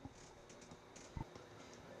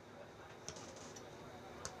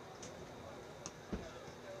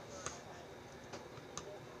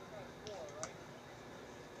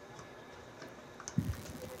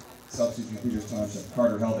 Substitute for Peters Township,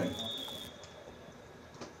 Carter Helbig.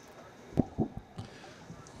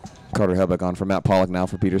 Carter Helbig on for Matt Pollock now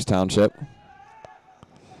for Peters Township.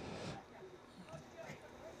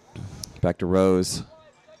 Back to Rose.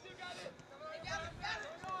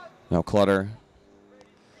 Now Clutter.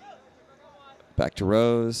 Back to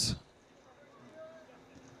Rose.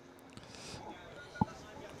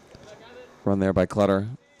 Run there by Clutter.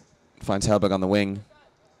 Finds Helbig on the wing.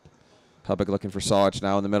 Helbig looking for Solich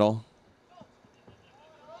now in the middle.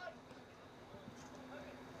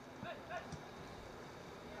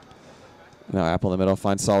 Now Apple in the middle,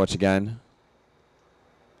 finds Solich again.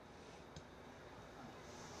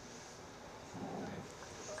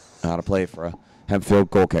 Out of play for a Hempfield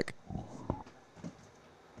goal kick.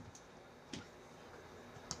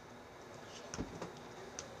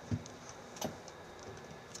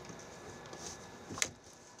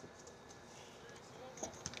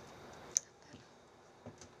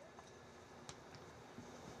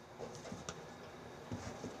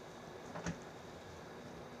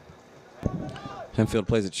 Hempfield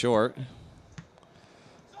plays it short.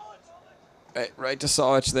 Right to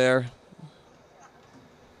Solich there.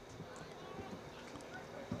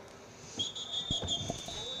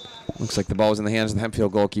 Looks like the ball was in the hands of the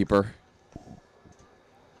Hempfield goalkeeper.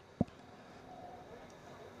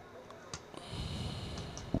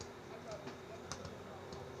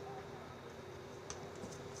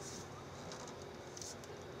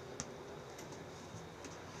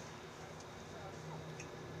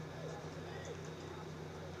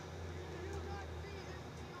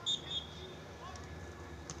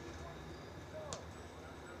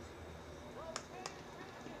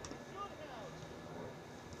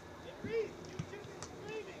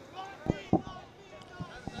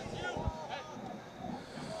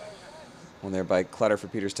 One there by Clutter for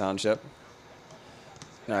Peters Township.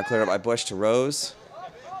 Now cleared up by Bush to Rose.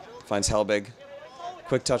 Finds Helbig.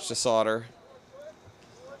 Quick touch to Sauter.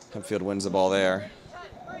 Hempfield wins the ball there.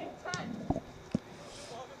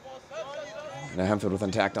 Now Hempfield with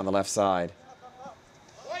intact on the left side.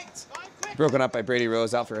 Broken up by Brady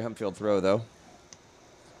Rose, out for a Hempfield throw though.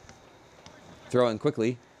 Throw in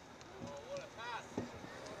quickly.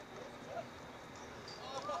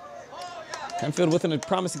 Hempfield with a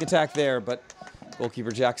promising attack there, but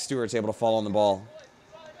goalkeeper Jack Stewart's able to fall on the ball.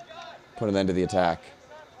 Put an end to the attack.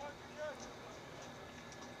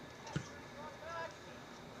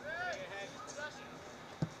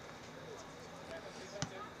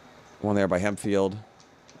 One there by Hempfield.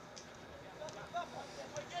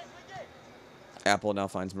 Apple now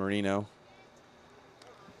finds Marino.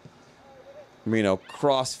 Marino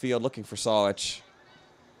cross field looking for Solich.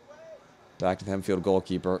 Back to the Hempfield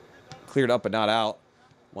goalkeeper. Cleared up but not out.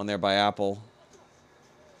 One there by Apple.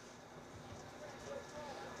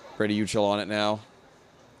 Brady Uchel on it now.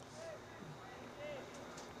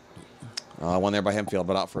 One there by Hempfield,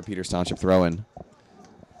 but out for a Peters Township throw-in.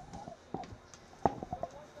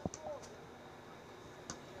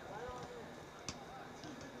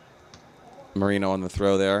 Marino on the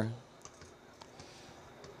throw there.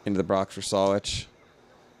 Into the box for Solich.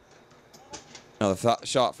 Now the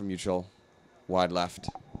shot from Uchel. Wide left.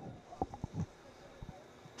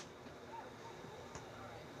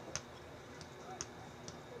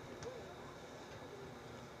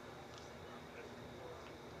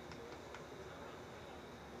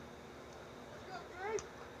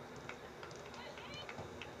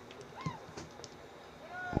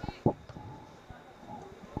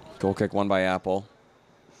 Goal kick won by Apple.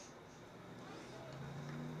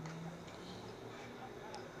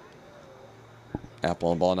 Apple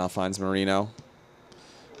on ball now finds Marino.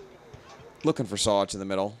 Looking for Sawich in the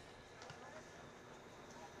middle.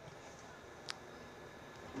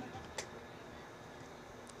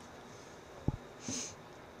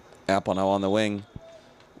 Apple now on the wing.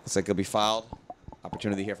 Looks like he'll be fouled.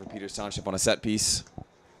 Opportunity here for Peters Township on a set piece.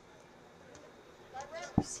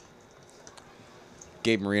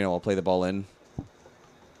 Gabe Marino will play the ball in.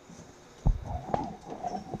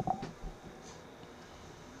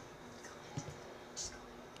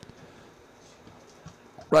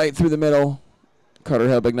 Right through the middle. Carter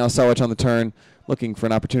Helbig now Sawich on the turn, looking for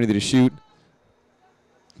an opportunity to shoot.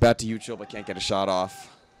 Back to Uchel, but can't get a shot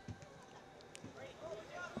off.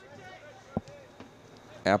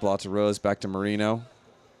 Apple out to Rose, back to Marino.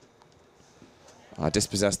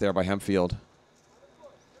 Dispossessed there by Hempfield.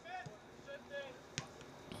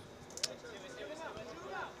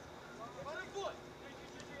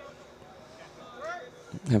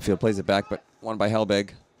 Hempfield plays it back, but won by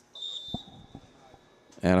Helbig.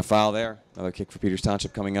 And a foul there. Another kick for Peters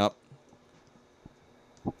Township coming up.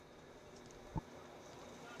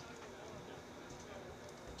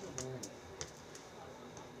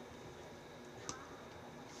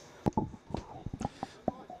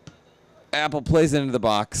 Apple plays it into the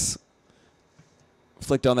box.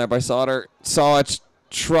 Flicked on there by Sauter. Sawich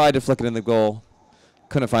tried to flick it in the goal.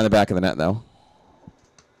 Couldn't find the back of the net, though.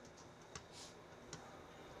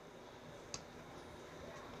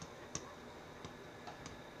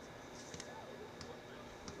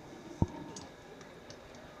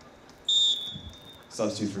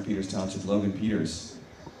 Substitute for Peters Township, Logan Peters.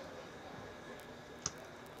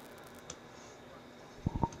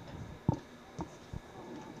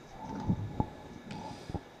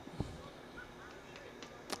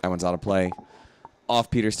 That one's out of play. Off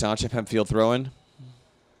Peters Township, Hempfield throw-in.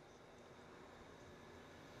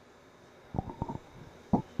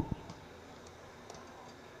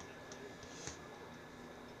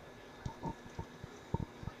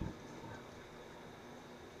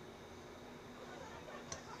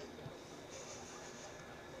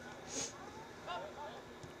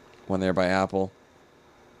 One there by Apple.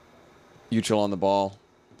 Uchel on the ball.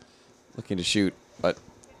 Looking to shoot, but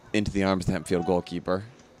into the arms of the Hempfield goalkeeper.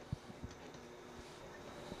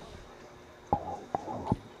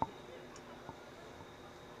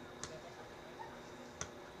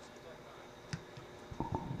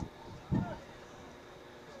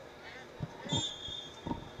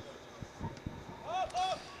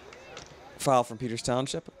 Foul from Peters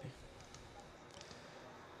Township.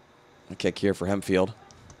 A kick here for Hempfield.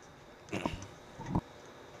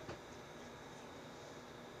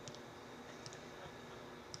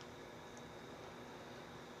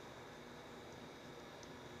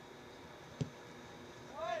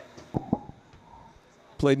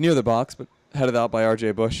 Played near the box, but headed out by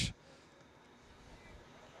R.J. Bush.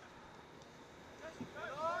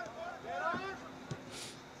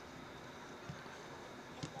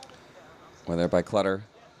 One there by Clutter.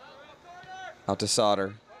 Out to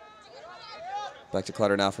Sauter. Back to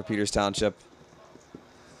Clutter now for Peters Township.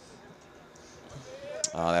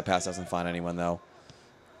 Oh, that pass doesn't find anyone, though.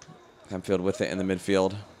 Hempfield with it in the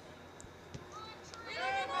midfield.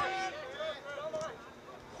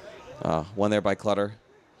 One there by Clutter.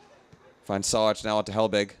 Finds Sawich now out to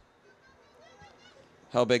Helbig.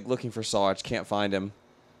 Helbig looking for Sawich, can't find him.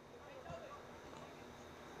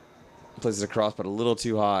 Plays it across, but a little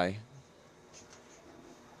too high.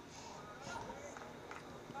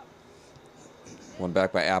 One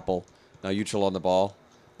back by Apple. Now Uchel on the ball.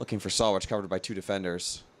 Looking for Sawich, covered by two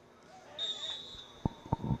defenders.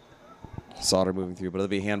 Sauter moving through, but it'll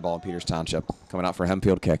be a handball in Peters Township. Coming out for a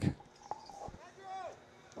Hempfield kick.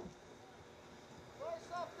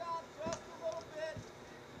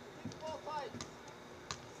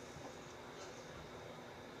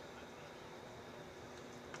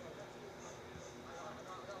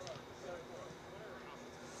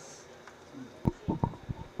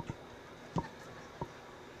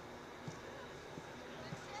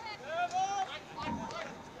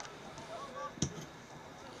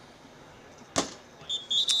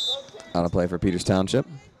 Out of play for Peters Township.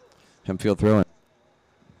 Hempfield throwing.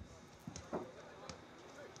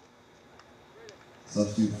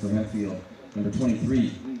 Substitute for Hempfield, number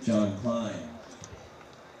 23, John Klein.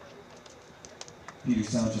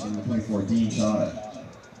 Peters Township, number 24, Dean Chada.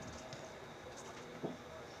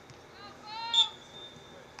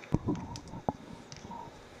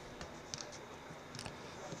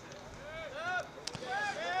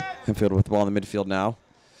 Hempfield with the ball in the midfield now.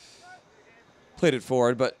 Played it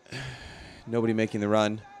forward, but nobody making the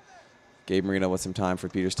run. Gabe Marino with some time for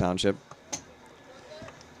Peters Township.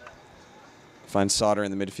 Finds Sauter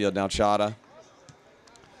in the midfield, now Chada.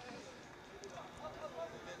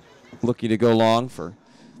 Looking to go long for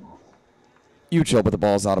Ucho, but the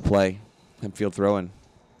ball's out of play. Hempfield throw-in.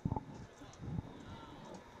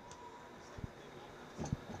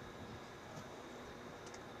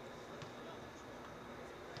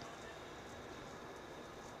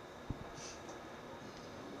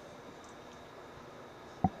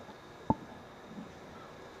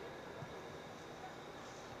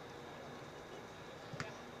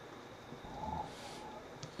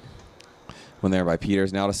 One there by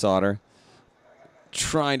Peters, now to Sauter.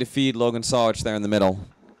 Trying to feed Logan Sawich there in the middle.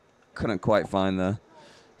 Couldn't quite find the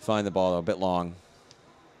ball, though, a bit long.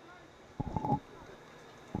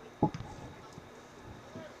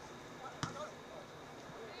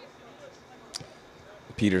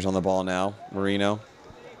 Peters on the ball now. Marino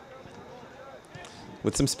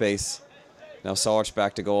with some space. Now Sawich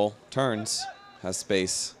back to goal. Turns. Has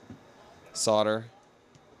space. Sauter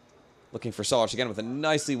looking for Sawich again with a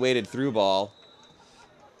nicely weighted through ball.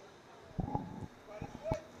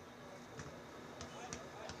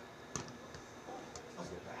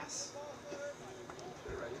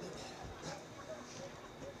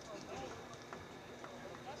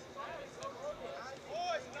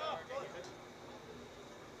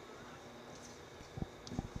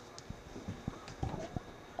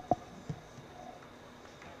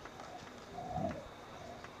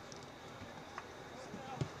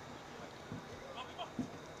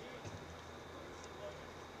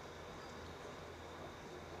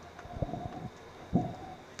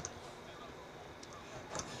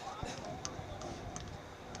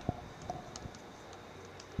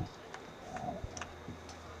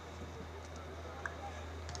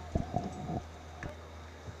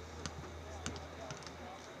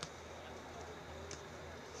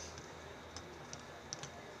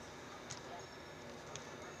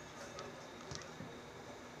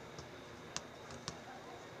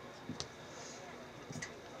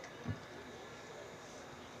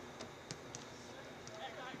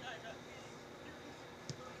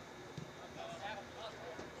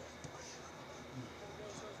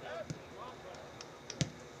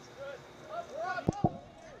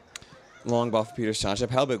 Long ball for Peters Township.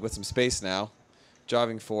 Helbig with some space now.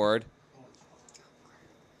 Driving forward.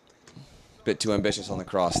 Bit too ambitious on the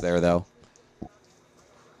cross there, though. I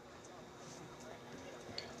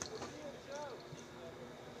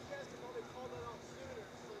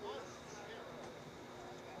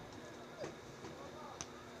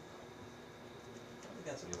think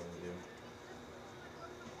that's what you want to do.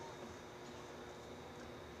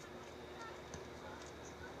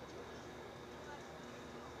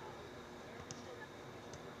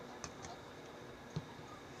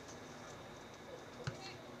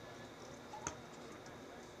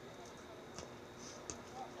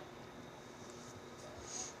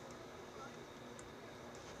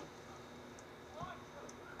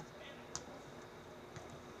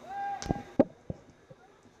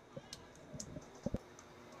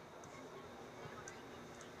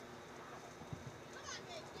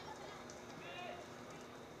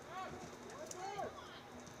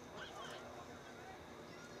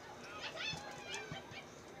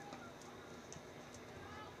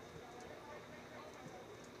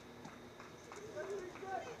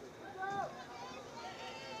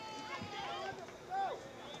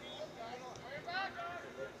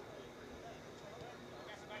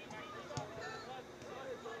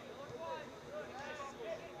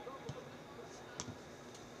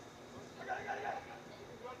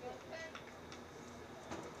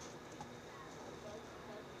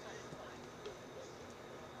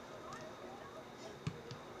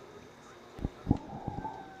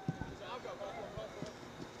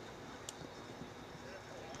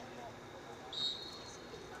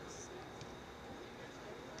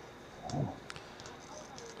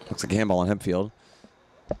 Looks like a handball on Hempfield.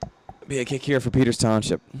 Be a kick here for Peters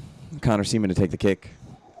Township. Connor Seaman to take the kick.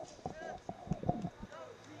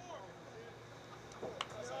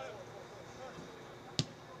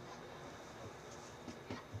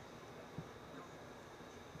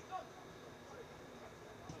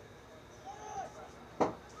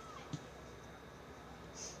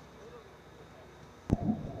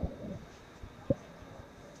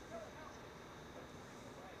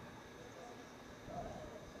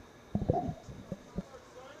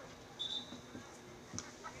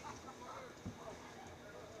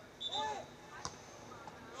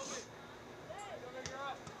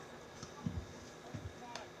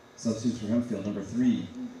 Substitutes for Hempfield, number 3,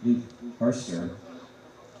 Luke Harster.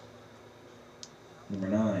 Number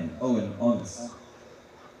 9, Owen August.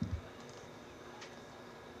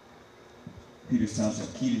 Peters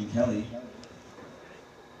Township, Keaton Kelly.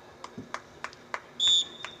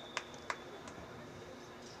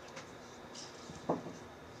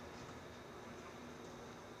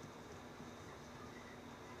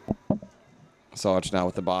 Sawich now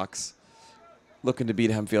with the box. Looking to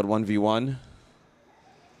beat Hempfield 1v1.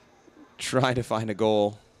 Trying to find a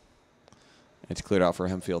goal. It's cleared out for a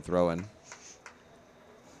Hempfield throw-in.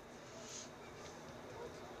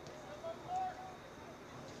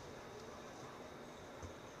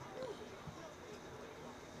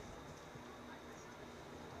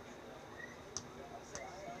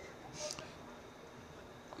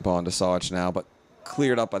 Ball into Sawich now, but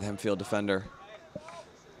cleared up by the Hempfield defender.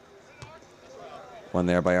 One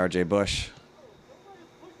there by R.J. Bush.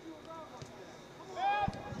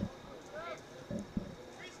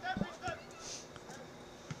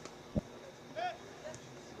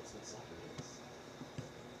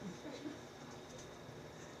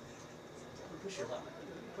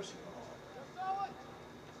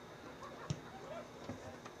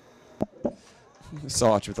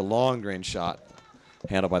 Sawich with a long range shot,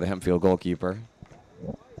 handled by the Hempfield goalkeeper.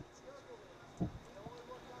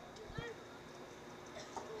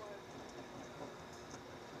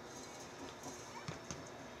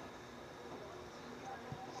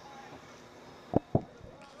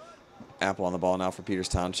 Apple on the ball now for Peters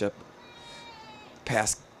Township.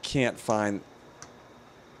 Pass can't find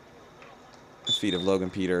the feet of Logan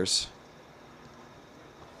Peters.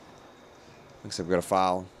 Looks like we've got a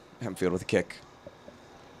foul. Hempfield with a kick.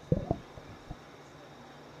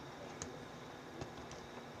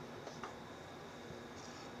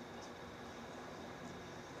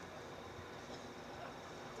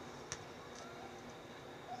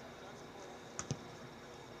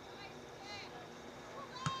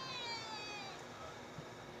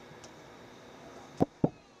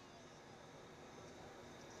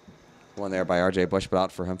 One there by R.J. Bush, but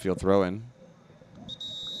out for Hempfield throw-in.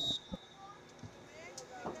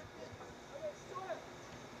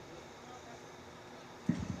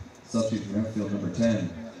 Substitute for Hempfield, number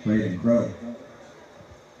 10, Braden Crow.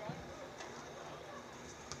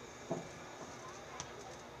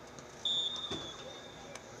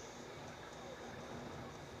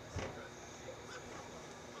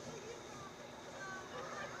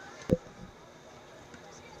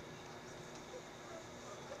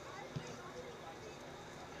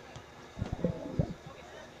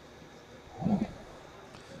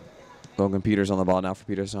 Logan Peters on the ball now for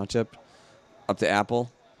Peters Township. Up to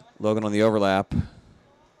Apple. Logan on the overlap.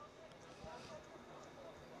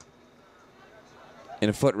 In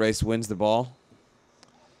a foot race, wins the ball.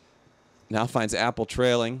 Now finds Apple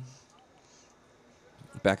trailing.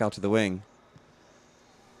 Back out to the wing.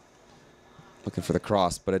 Looking for the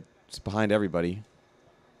cross, but it's behind everybody.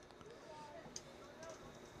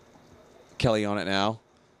 Kelly on it now.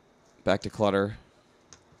 Back to Clutter.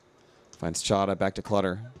 Finds Chada, back to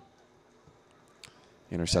Clutter.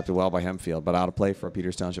 Intercepted well by Hempfield, but out of play for a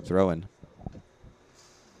Peters Township throw-in.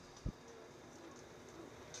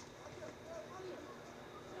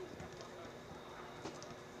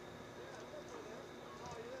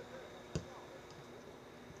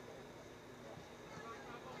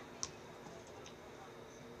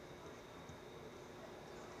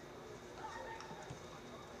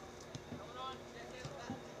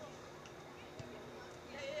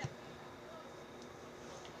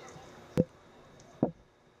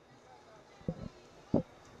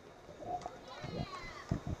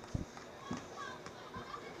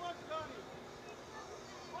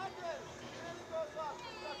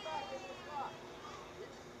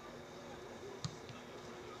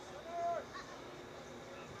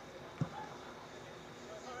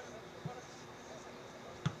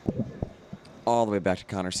 All the way back to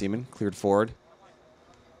Connor Seaman, cleared forward.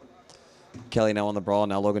 Kelly now on the ball,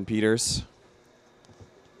 now Logan Peters.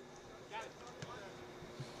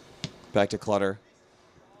 Back to Clutter,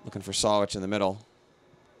 looking for Sawich in the middle.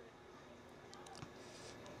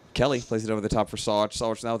 Kelly plays it over the top for Sawich.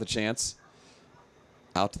 Sawich now with a chance.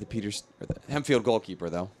 Out to the Peters, or the Hempfield goalkeeper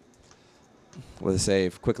though, with a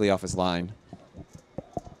save quickly off his line.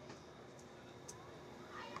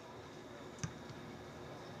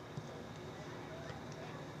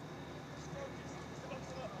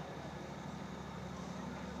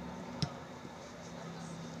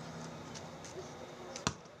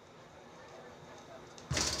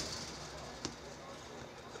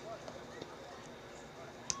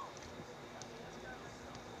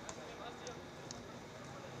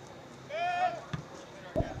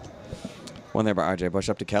 One there by R.J. Bush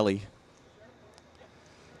up to Kelly.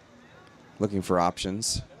 Looking for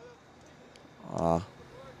options.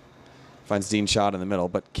 Finds Dean Schott in the middle,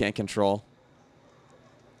 but can't control.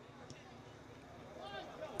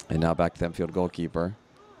 And now back to the Hempfield goalkeeper.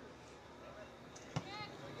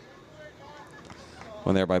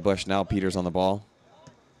 One there by Bush. Now Peters on the ball.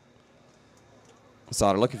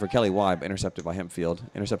 Sauter looking for Kelly Wybe. Intercepted by Hempfield.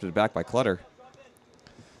 Intercepted back by Clutter.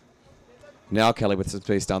 Now Kelly with some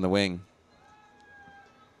space down the wing.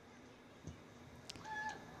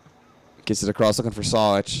 Gets it across looking for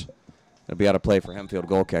Sawich. It'll be out of play for Hempfield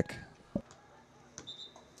goal kick.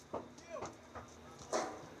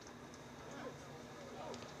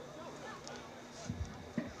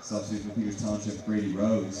 Substitute for Peters Township, Brady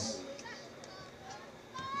Rose.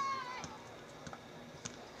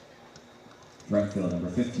 Hempfield, number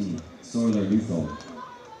 15, Soiler Lethal.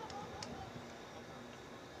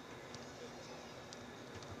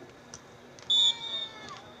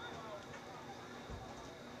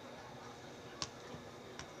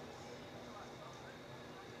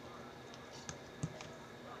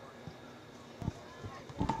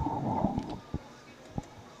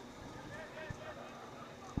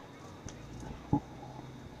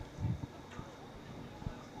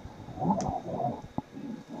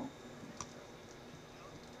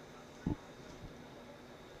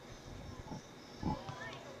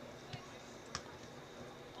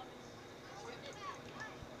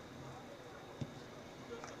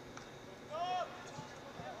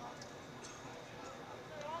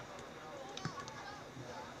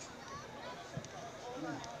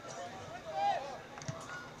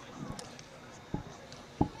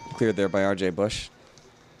 Cleared there by R.J. Bush.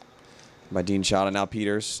 By Dean Schott, and now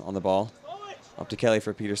Peters on the ball. Up to Kelly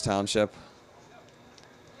for Peters Township.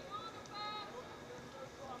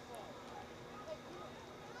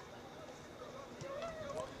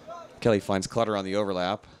 Kelly finds Clutter on the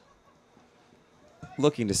overlap.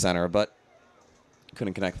 Looking to center, but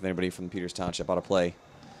couldn't connect with anybody from Peters Township. Out of play.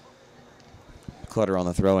 Clutter on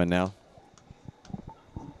the throw-in now.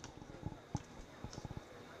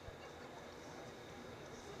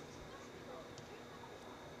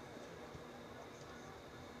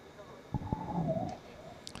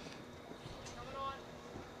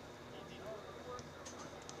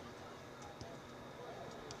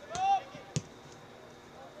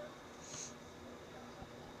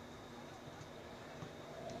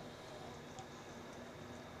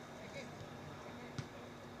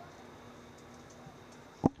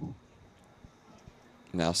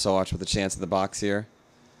 Now Sawatch with a chance in the box here.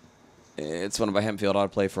 It's one by Hempfield. Ought to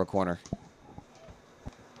play for a corner.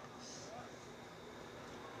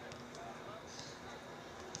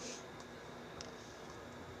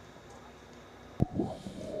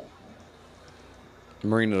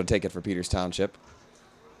 Marino to take it for Peters Township.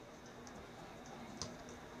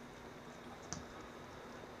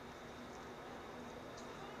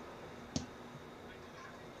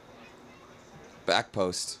 Back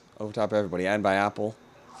post. Over top of everybody. And by Apple.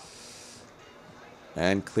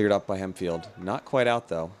 And cleared up by Hempfield. Not quite out,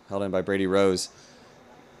 though. Held in by Brady Rose.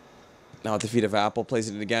 Now at the feet of Apple. Plays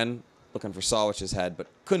it in again. Looking for Sawich's head, but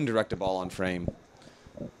couldn't direct a ball on frame.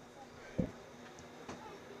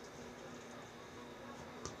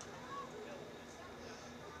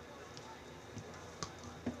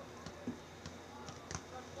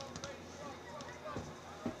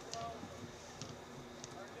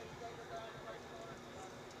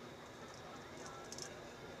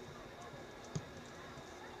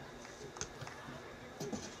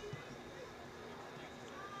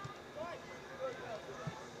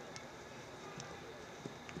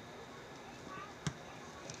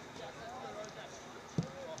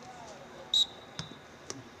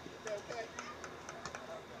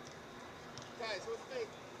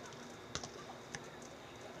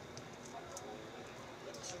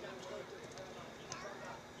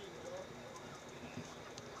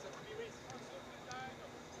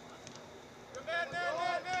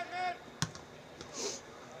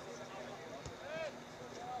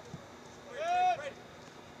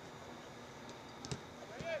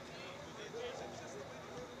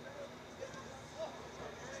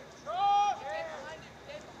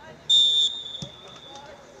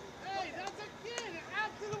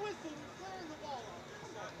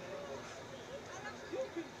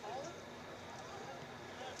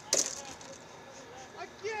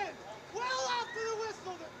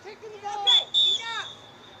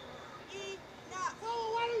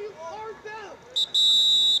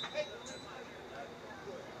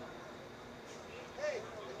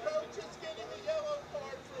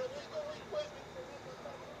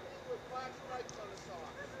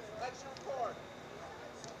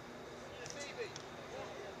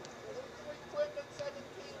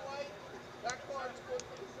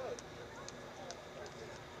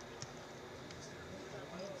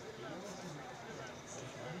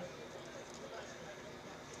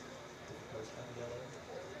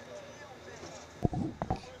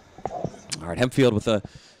 right, Hempfield with a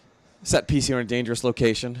set piece here in a dangerous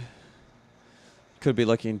location. Could be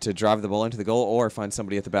looking to drive the ball into the goal or find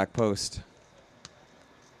somebody at the back post.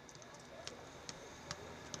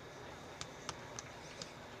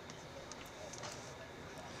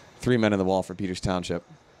 Three men in the wall for Peters Township.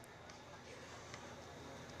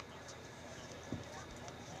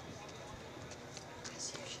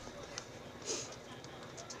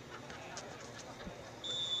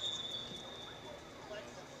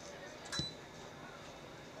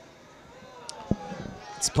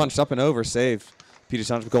 It's punched up and over, save. Peters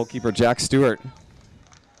Township goalkeeper Jack Stewart.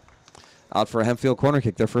 Out for a Hempfield corner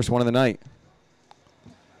kick, their first one of the night.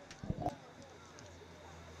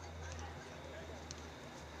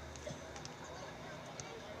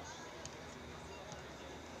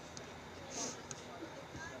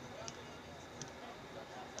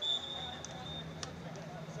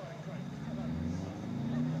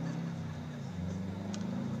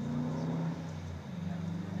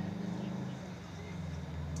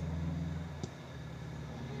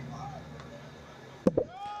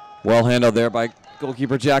 Well handled there by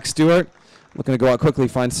goalkeeper Jack Stewart. Looking to go out quickly,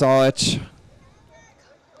 find Solich.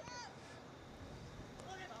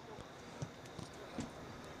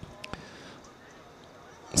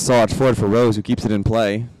 Solich forward for Rose, who keeps it in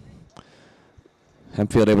play.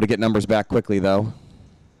 Hempfield able to get numbers back quickly, though.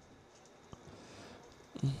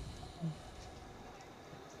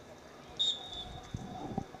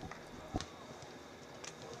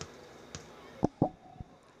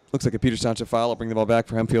 Looks like a Peters Township foul. I'll bring the ball back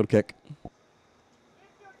for Hempfield kick.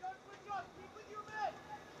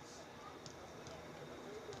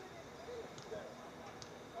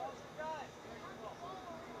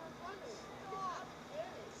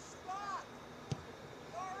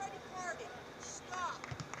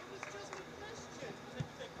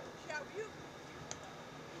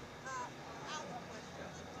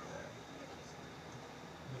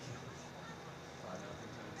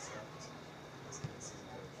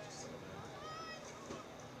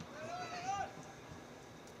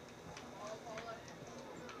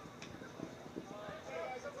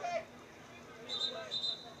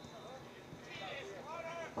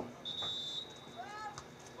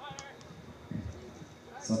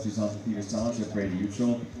 Substitutes on for Peters Township, Brady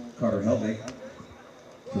Utrell, Carter Helbig.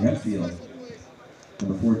 For Hempfield,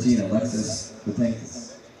 number 14, Alexis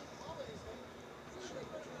Batankas.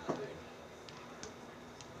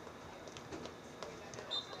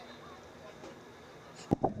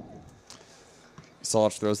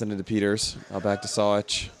 Solich throws it into Peters. Now back to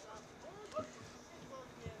Solich.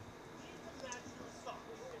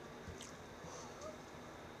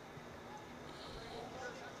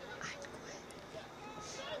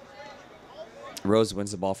 Rose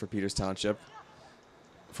wins the ball for Peters Township.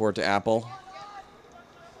 Forward to Apple.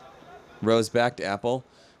 Rose back to Apple.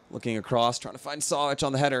 Looking across, trying to find Solich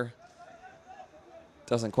on the header.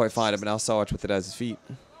 Doesn't quite find it, but now Solich with it at his feet.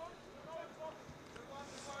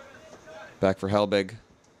 Back for Helbig.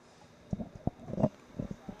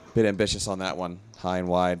 Bit ambitious on that one. High and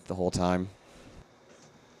wide the whole time.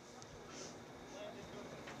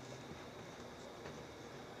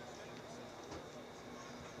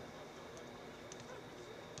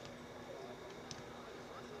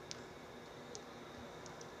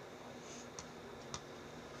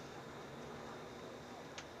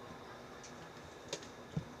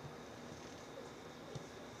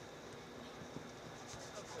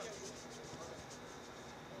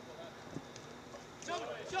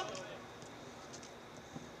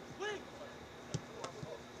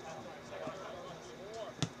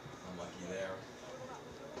 Unlucky there.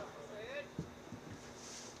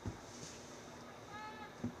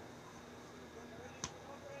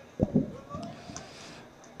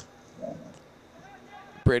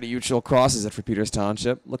 Brady Utrell crosses it for Peters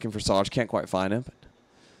Township. Looking for Solich. Can't quite find him. But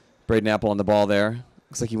Braden Apple on the ball there.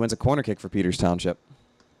 Looks like he wins a corner kick for Peters Township.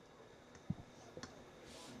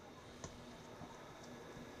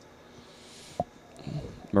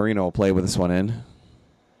 Marino will play with this one in.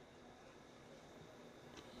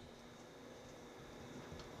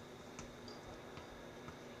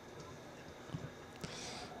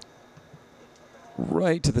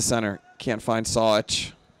 Right to the center. Can't find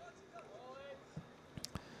Solich.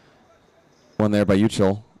 One there by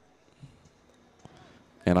Utrell.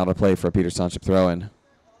 And out of play for a Peters Township throw-in.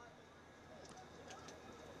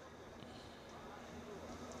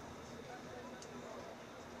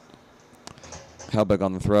 Helbig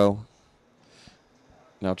on the throw.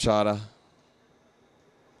 Now Chada.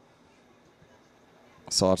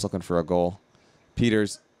 Solich looking for a goal.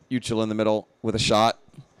 Peters, Utrell in the middle with a shot.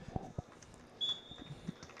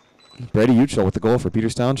 Brady Utrell with the goal for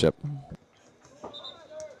Peters Township.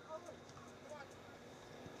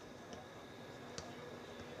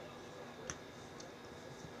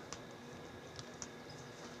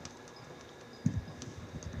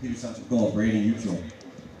 Peters Township goal, Brady neutral.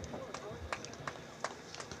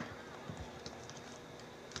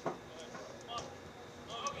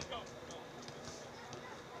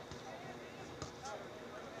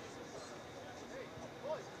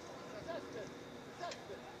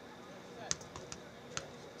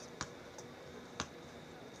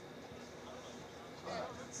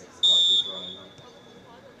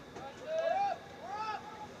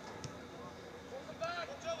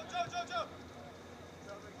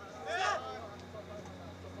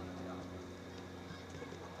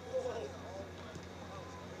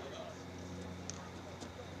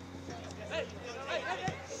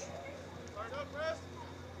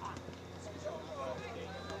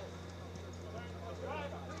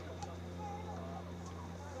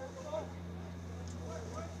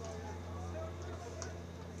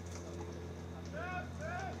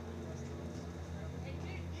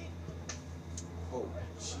 Oh,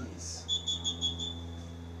 jeez.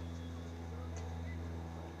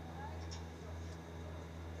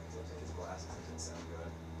 His glasses didn't sound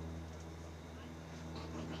good.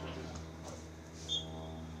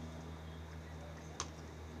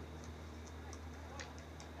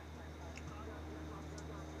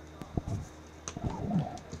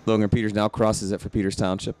 Logan Peters now crosses it for Peters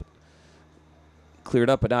Township. Cleared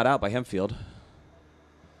up but not out by Hempfield.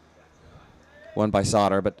 Won by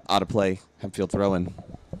Sauter, but out of play. Hempfield throw-in.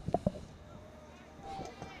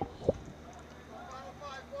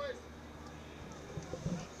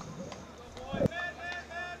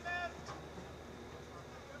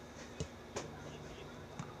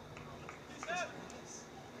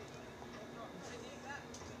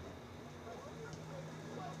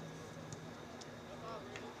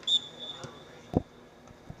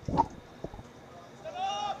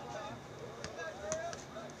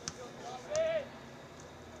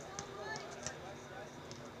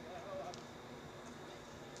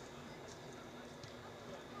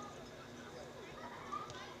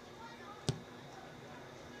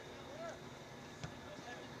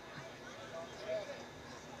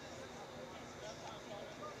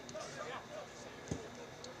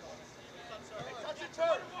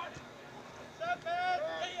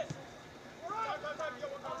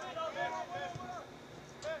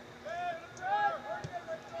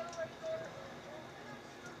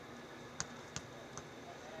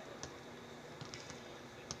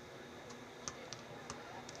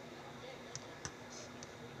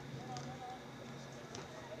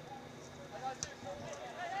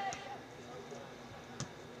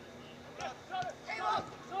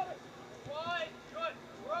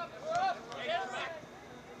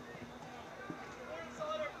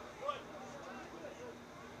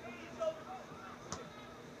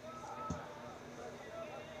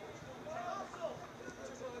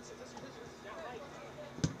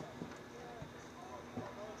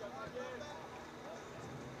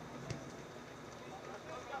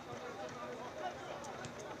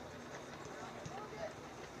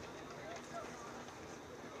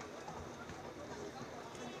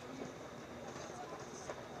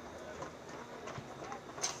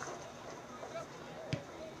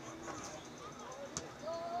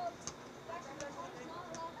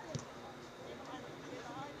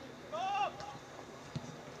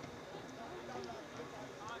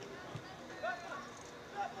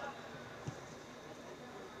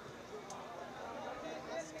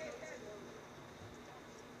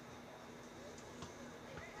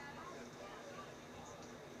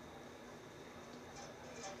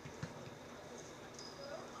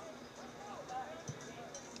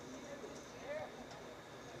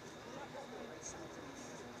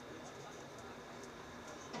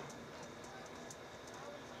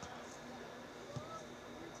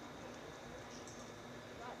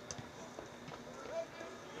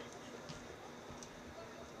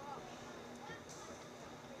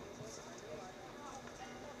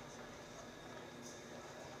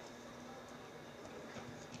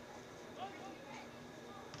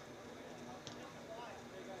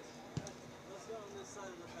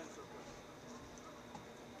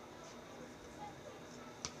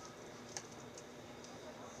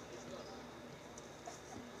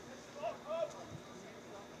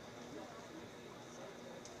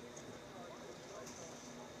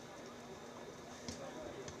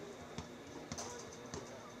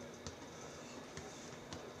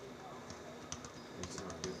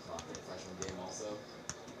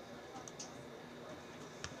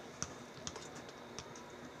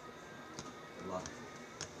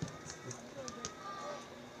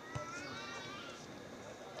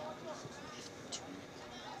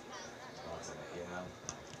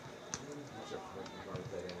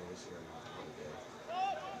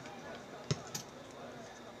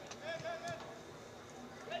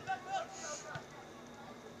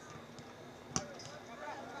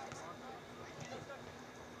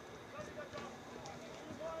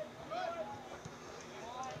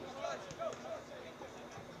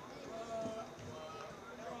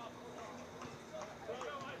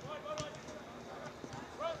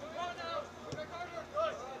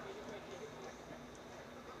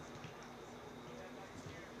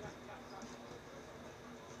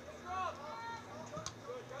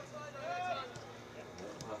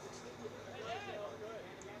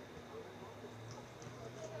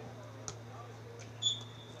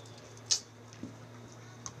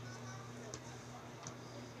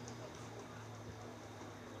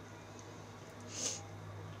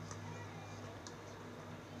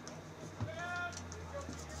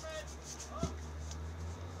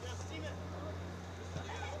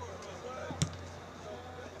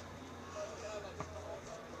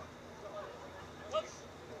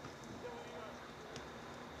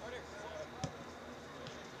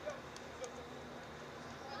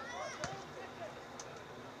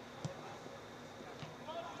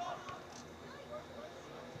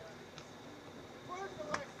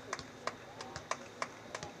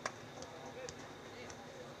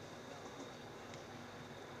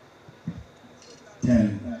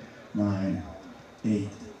 10, 9, 8,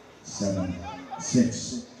 7,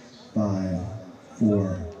 6, 5,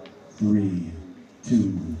 4, 3, 2,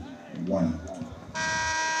 1.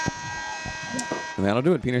 And that'll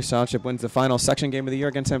do it. Peters Township wins the final section game of the year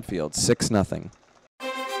against Hempfield, 6-0.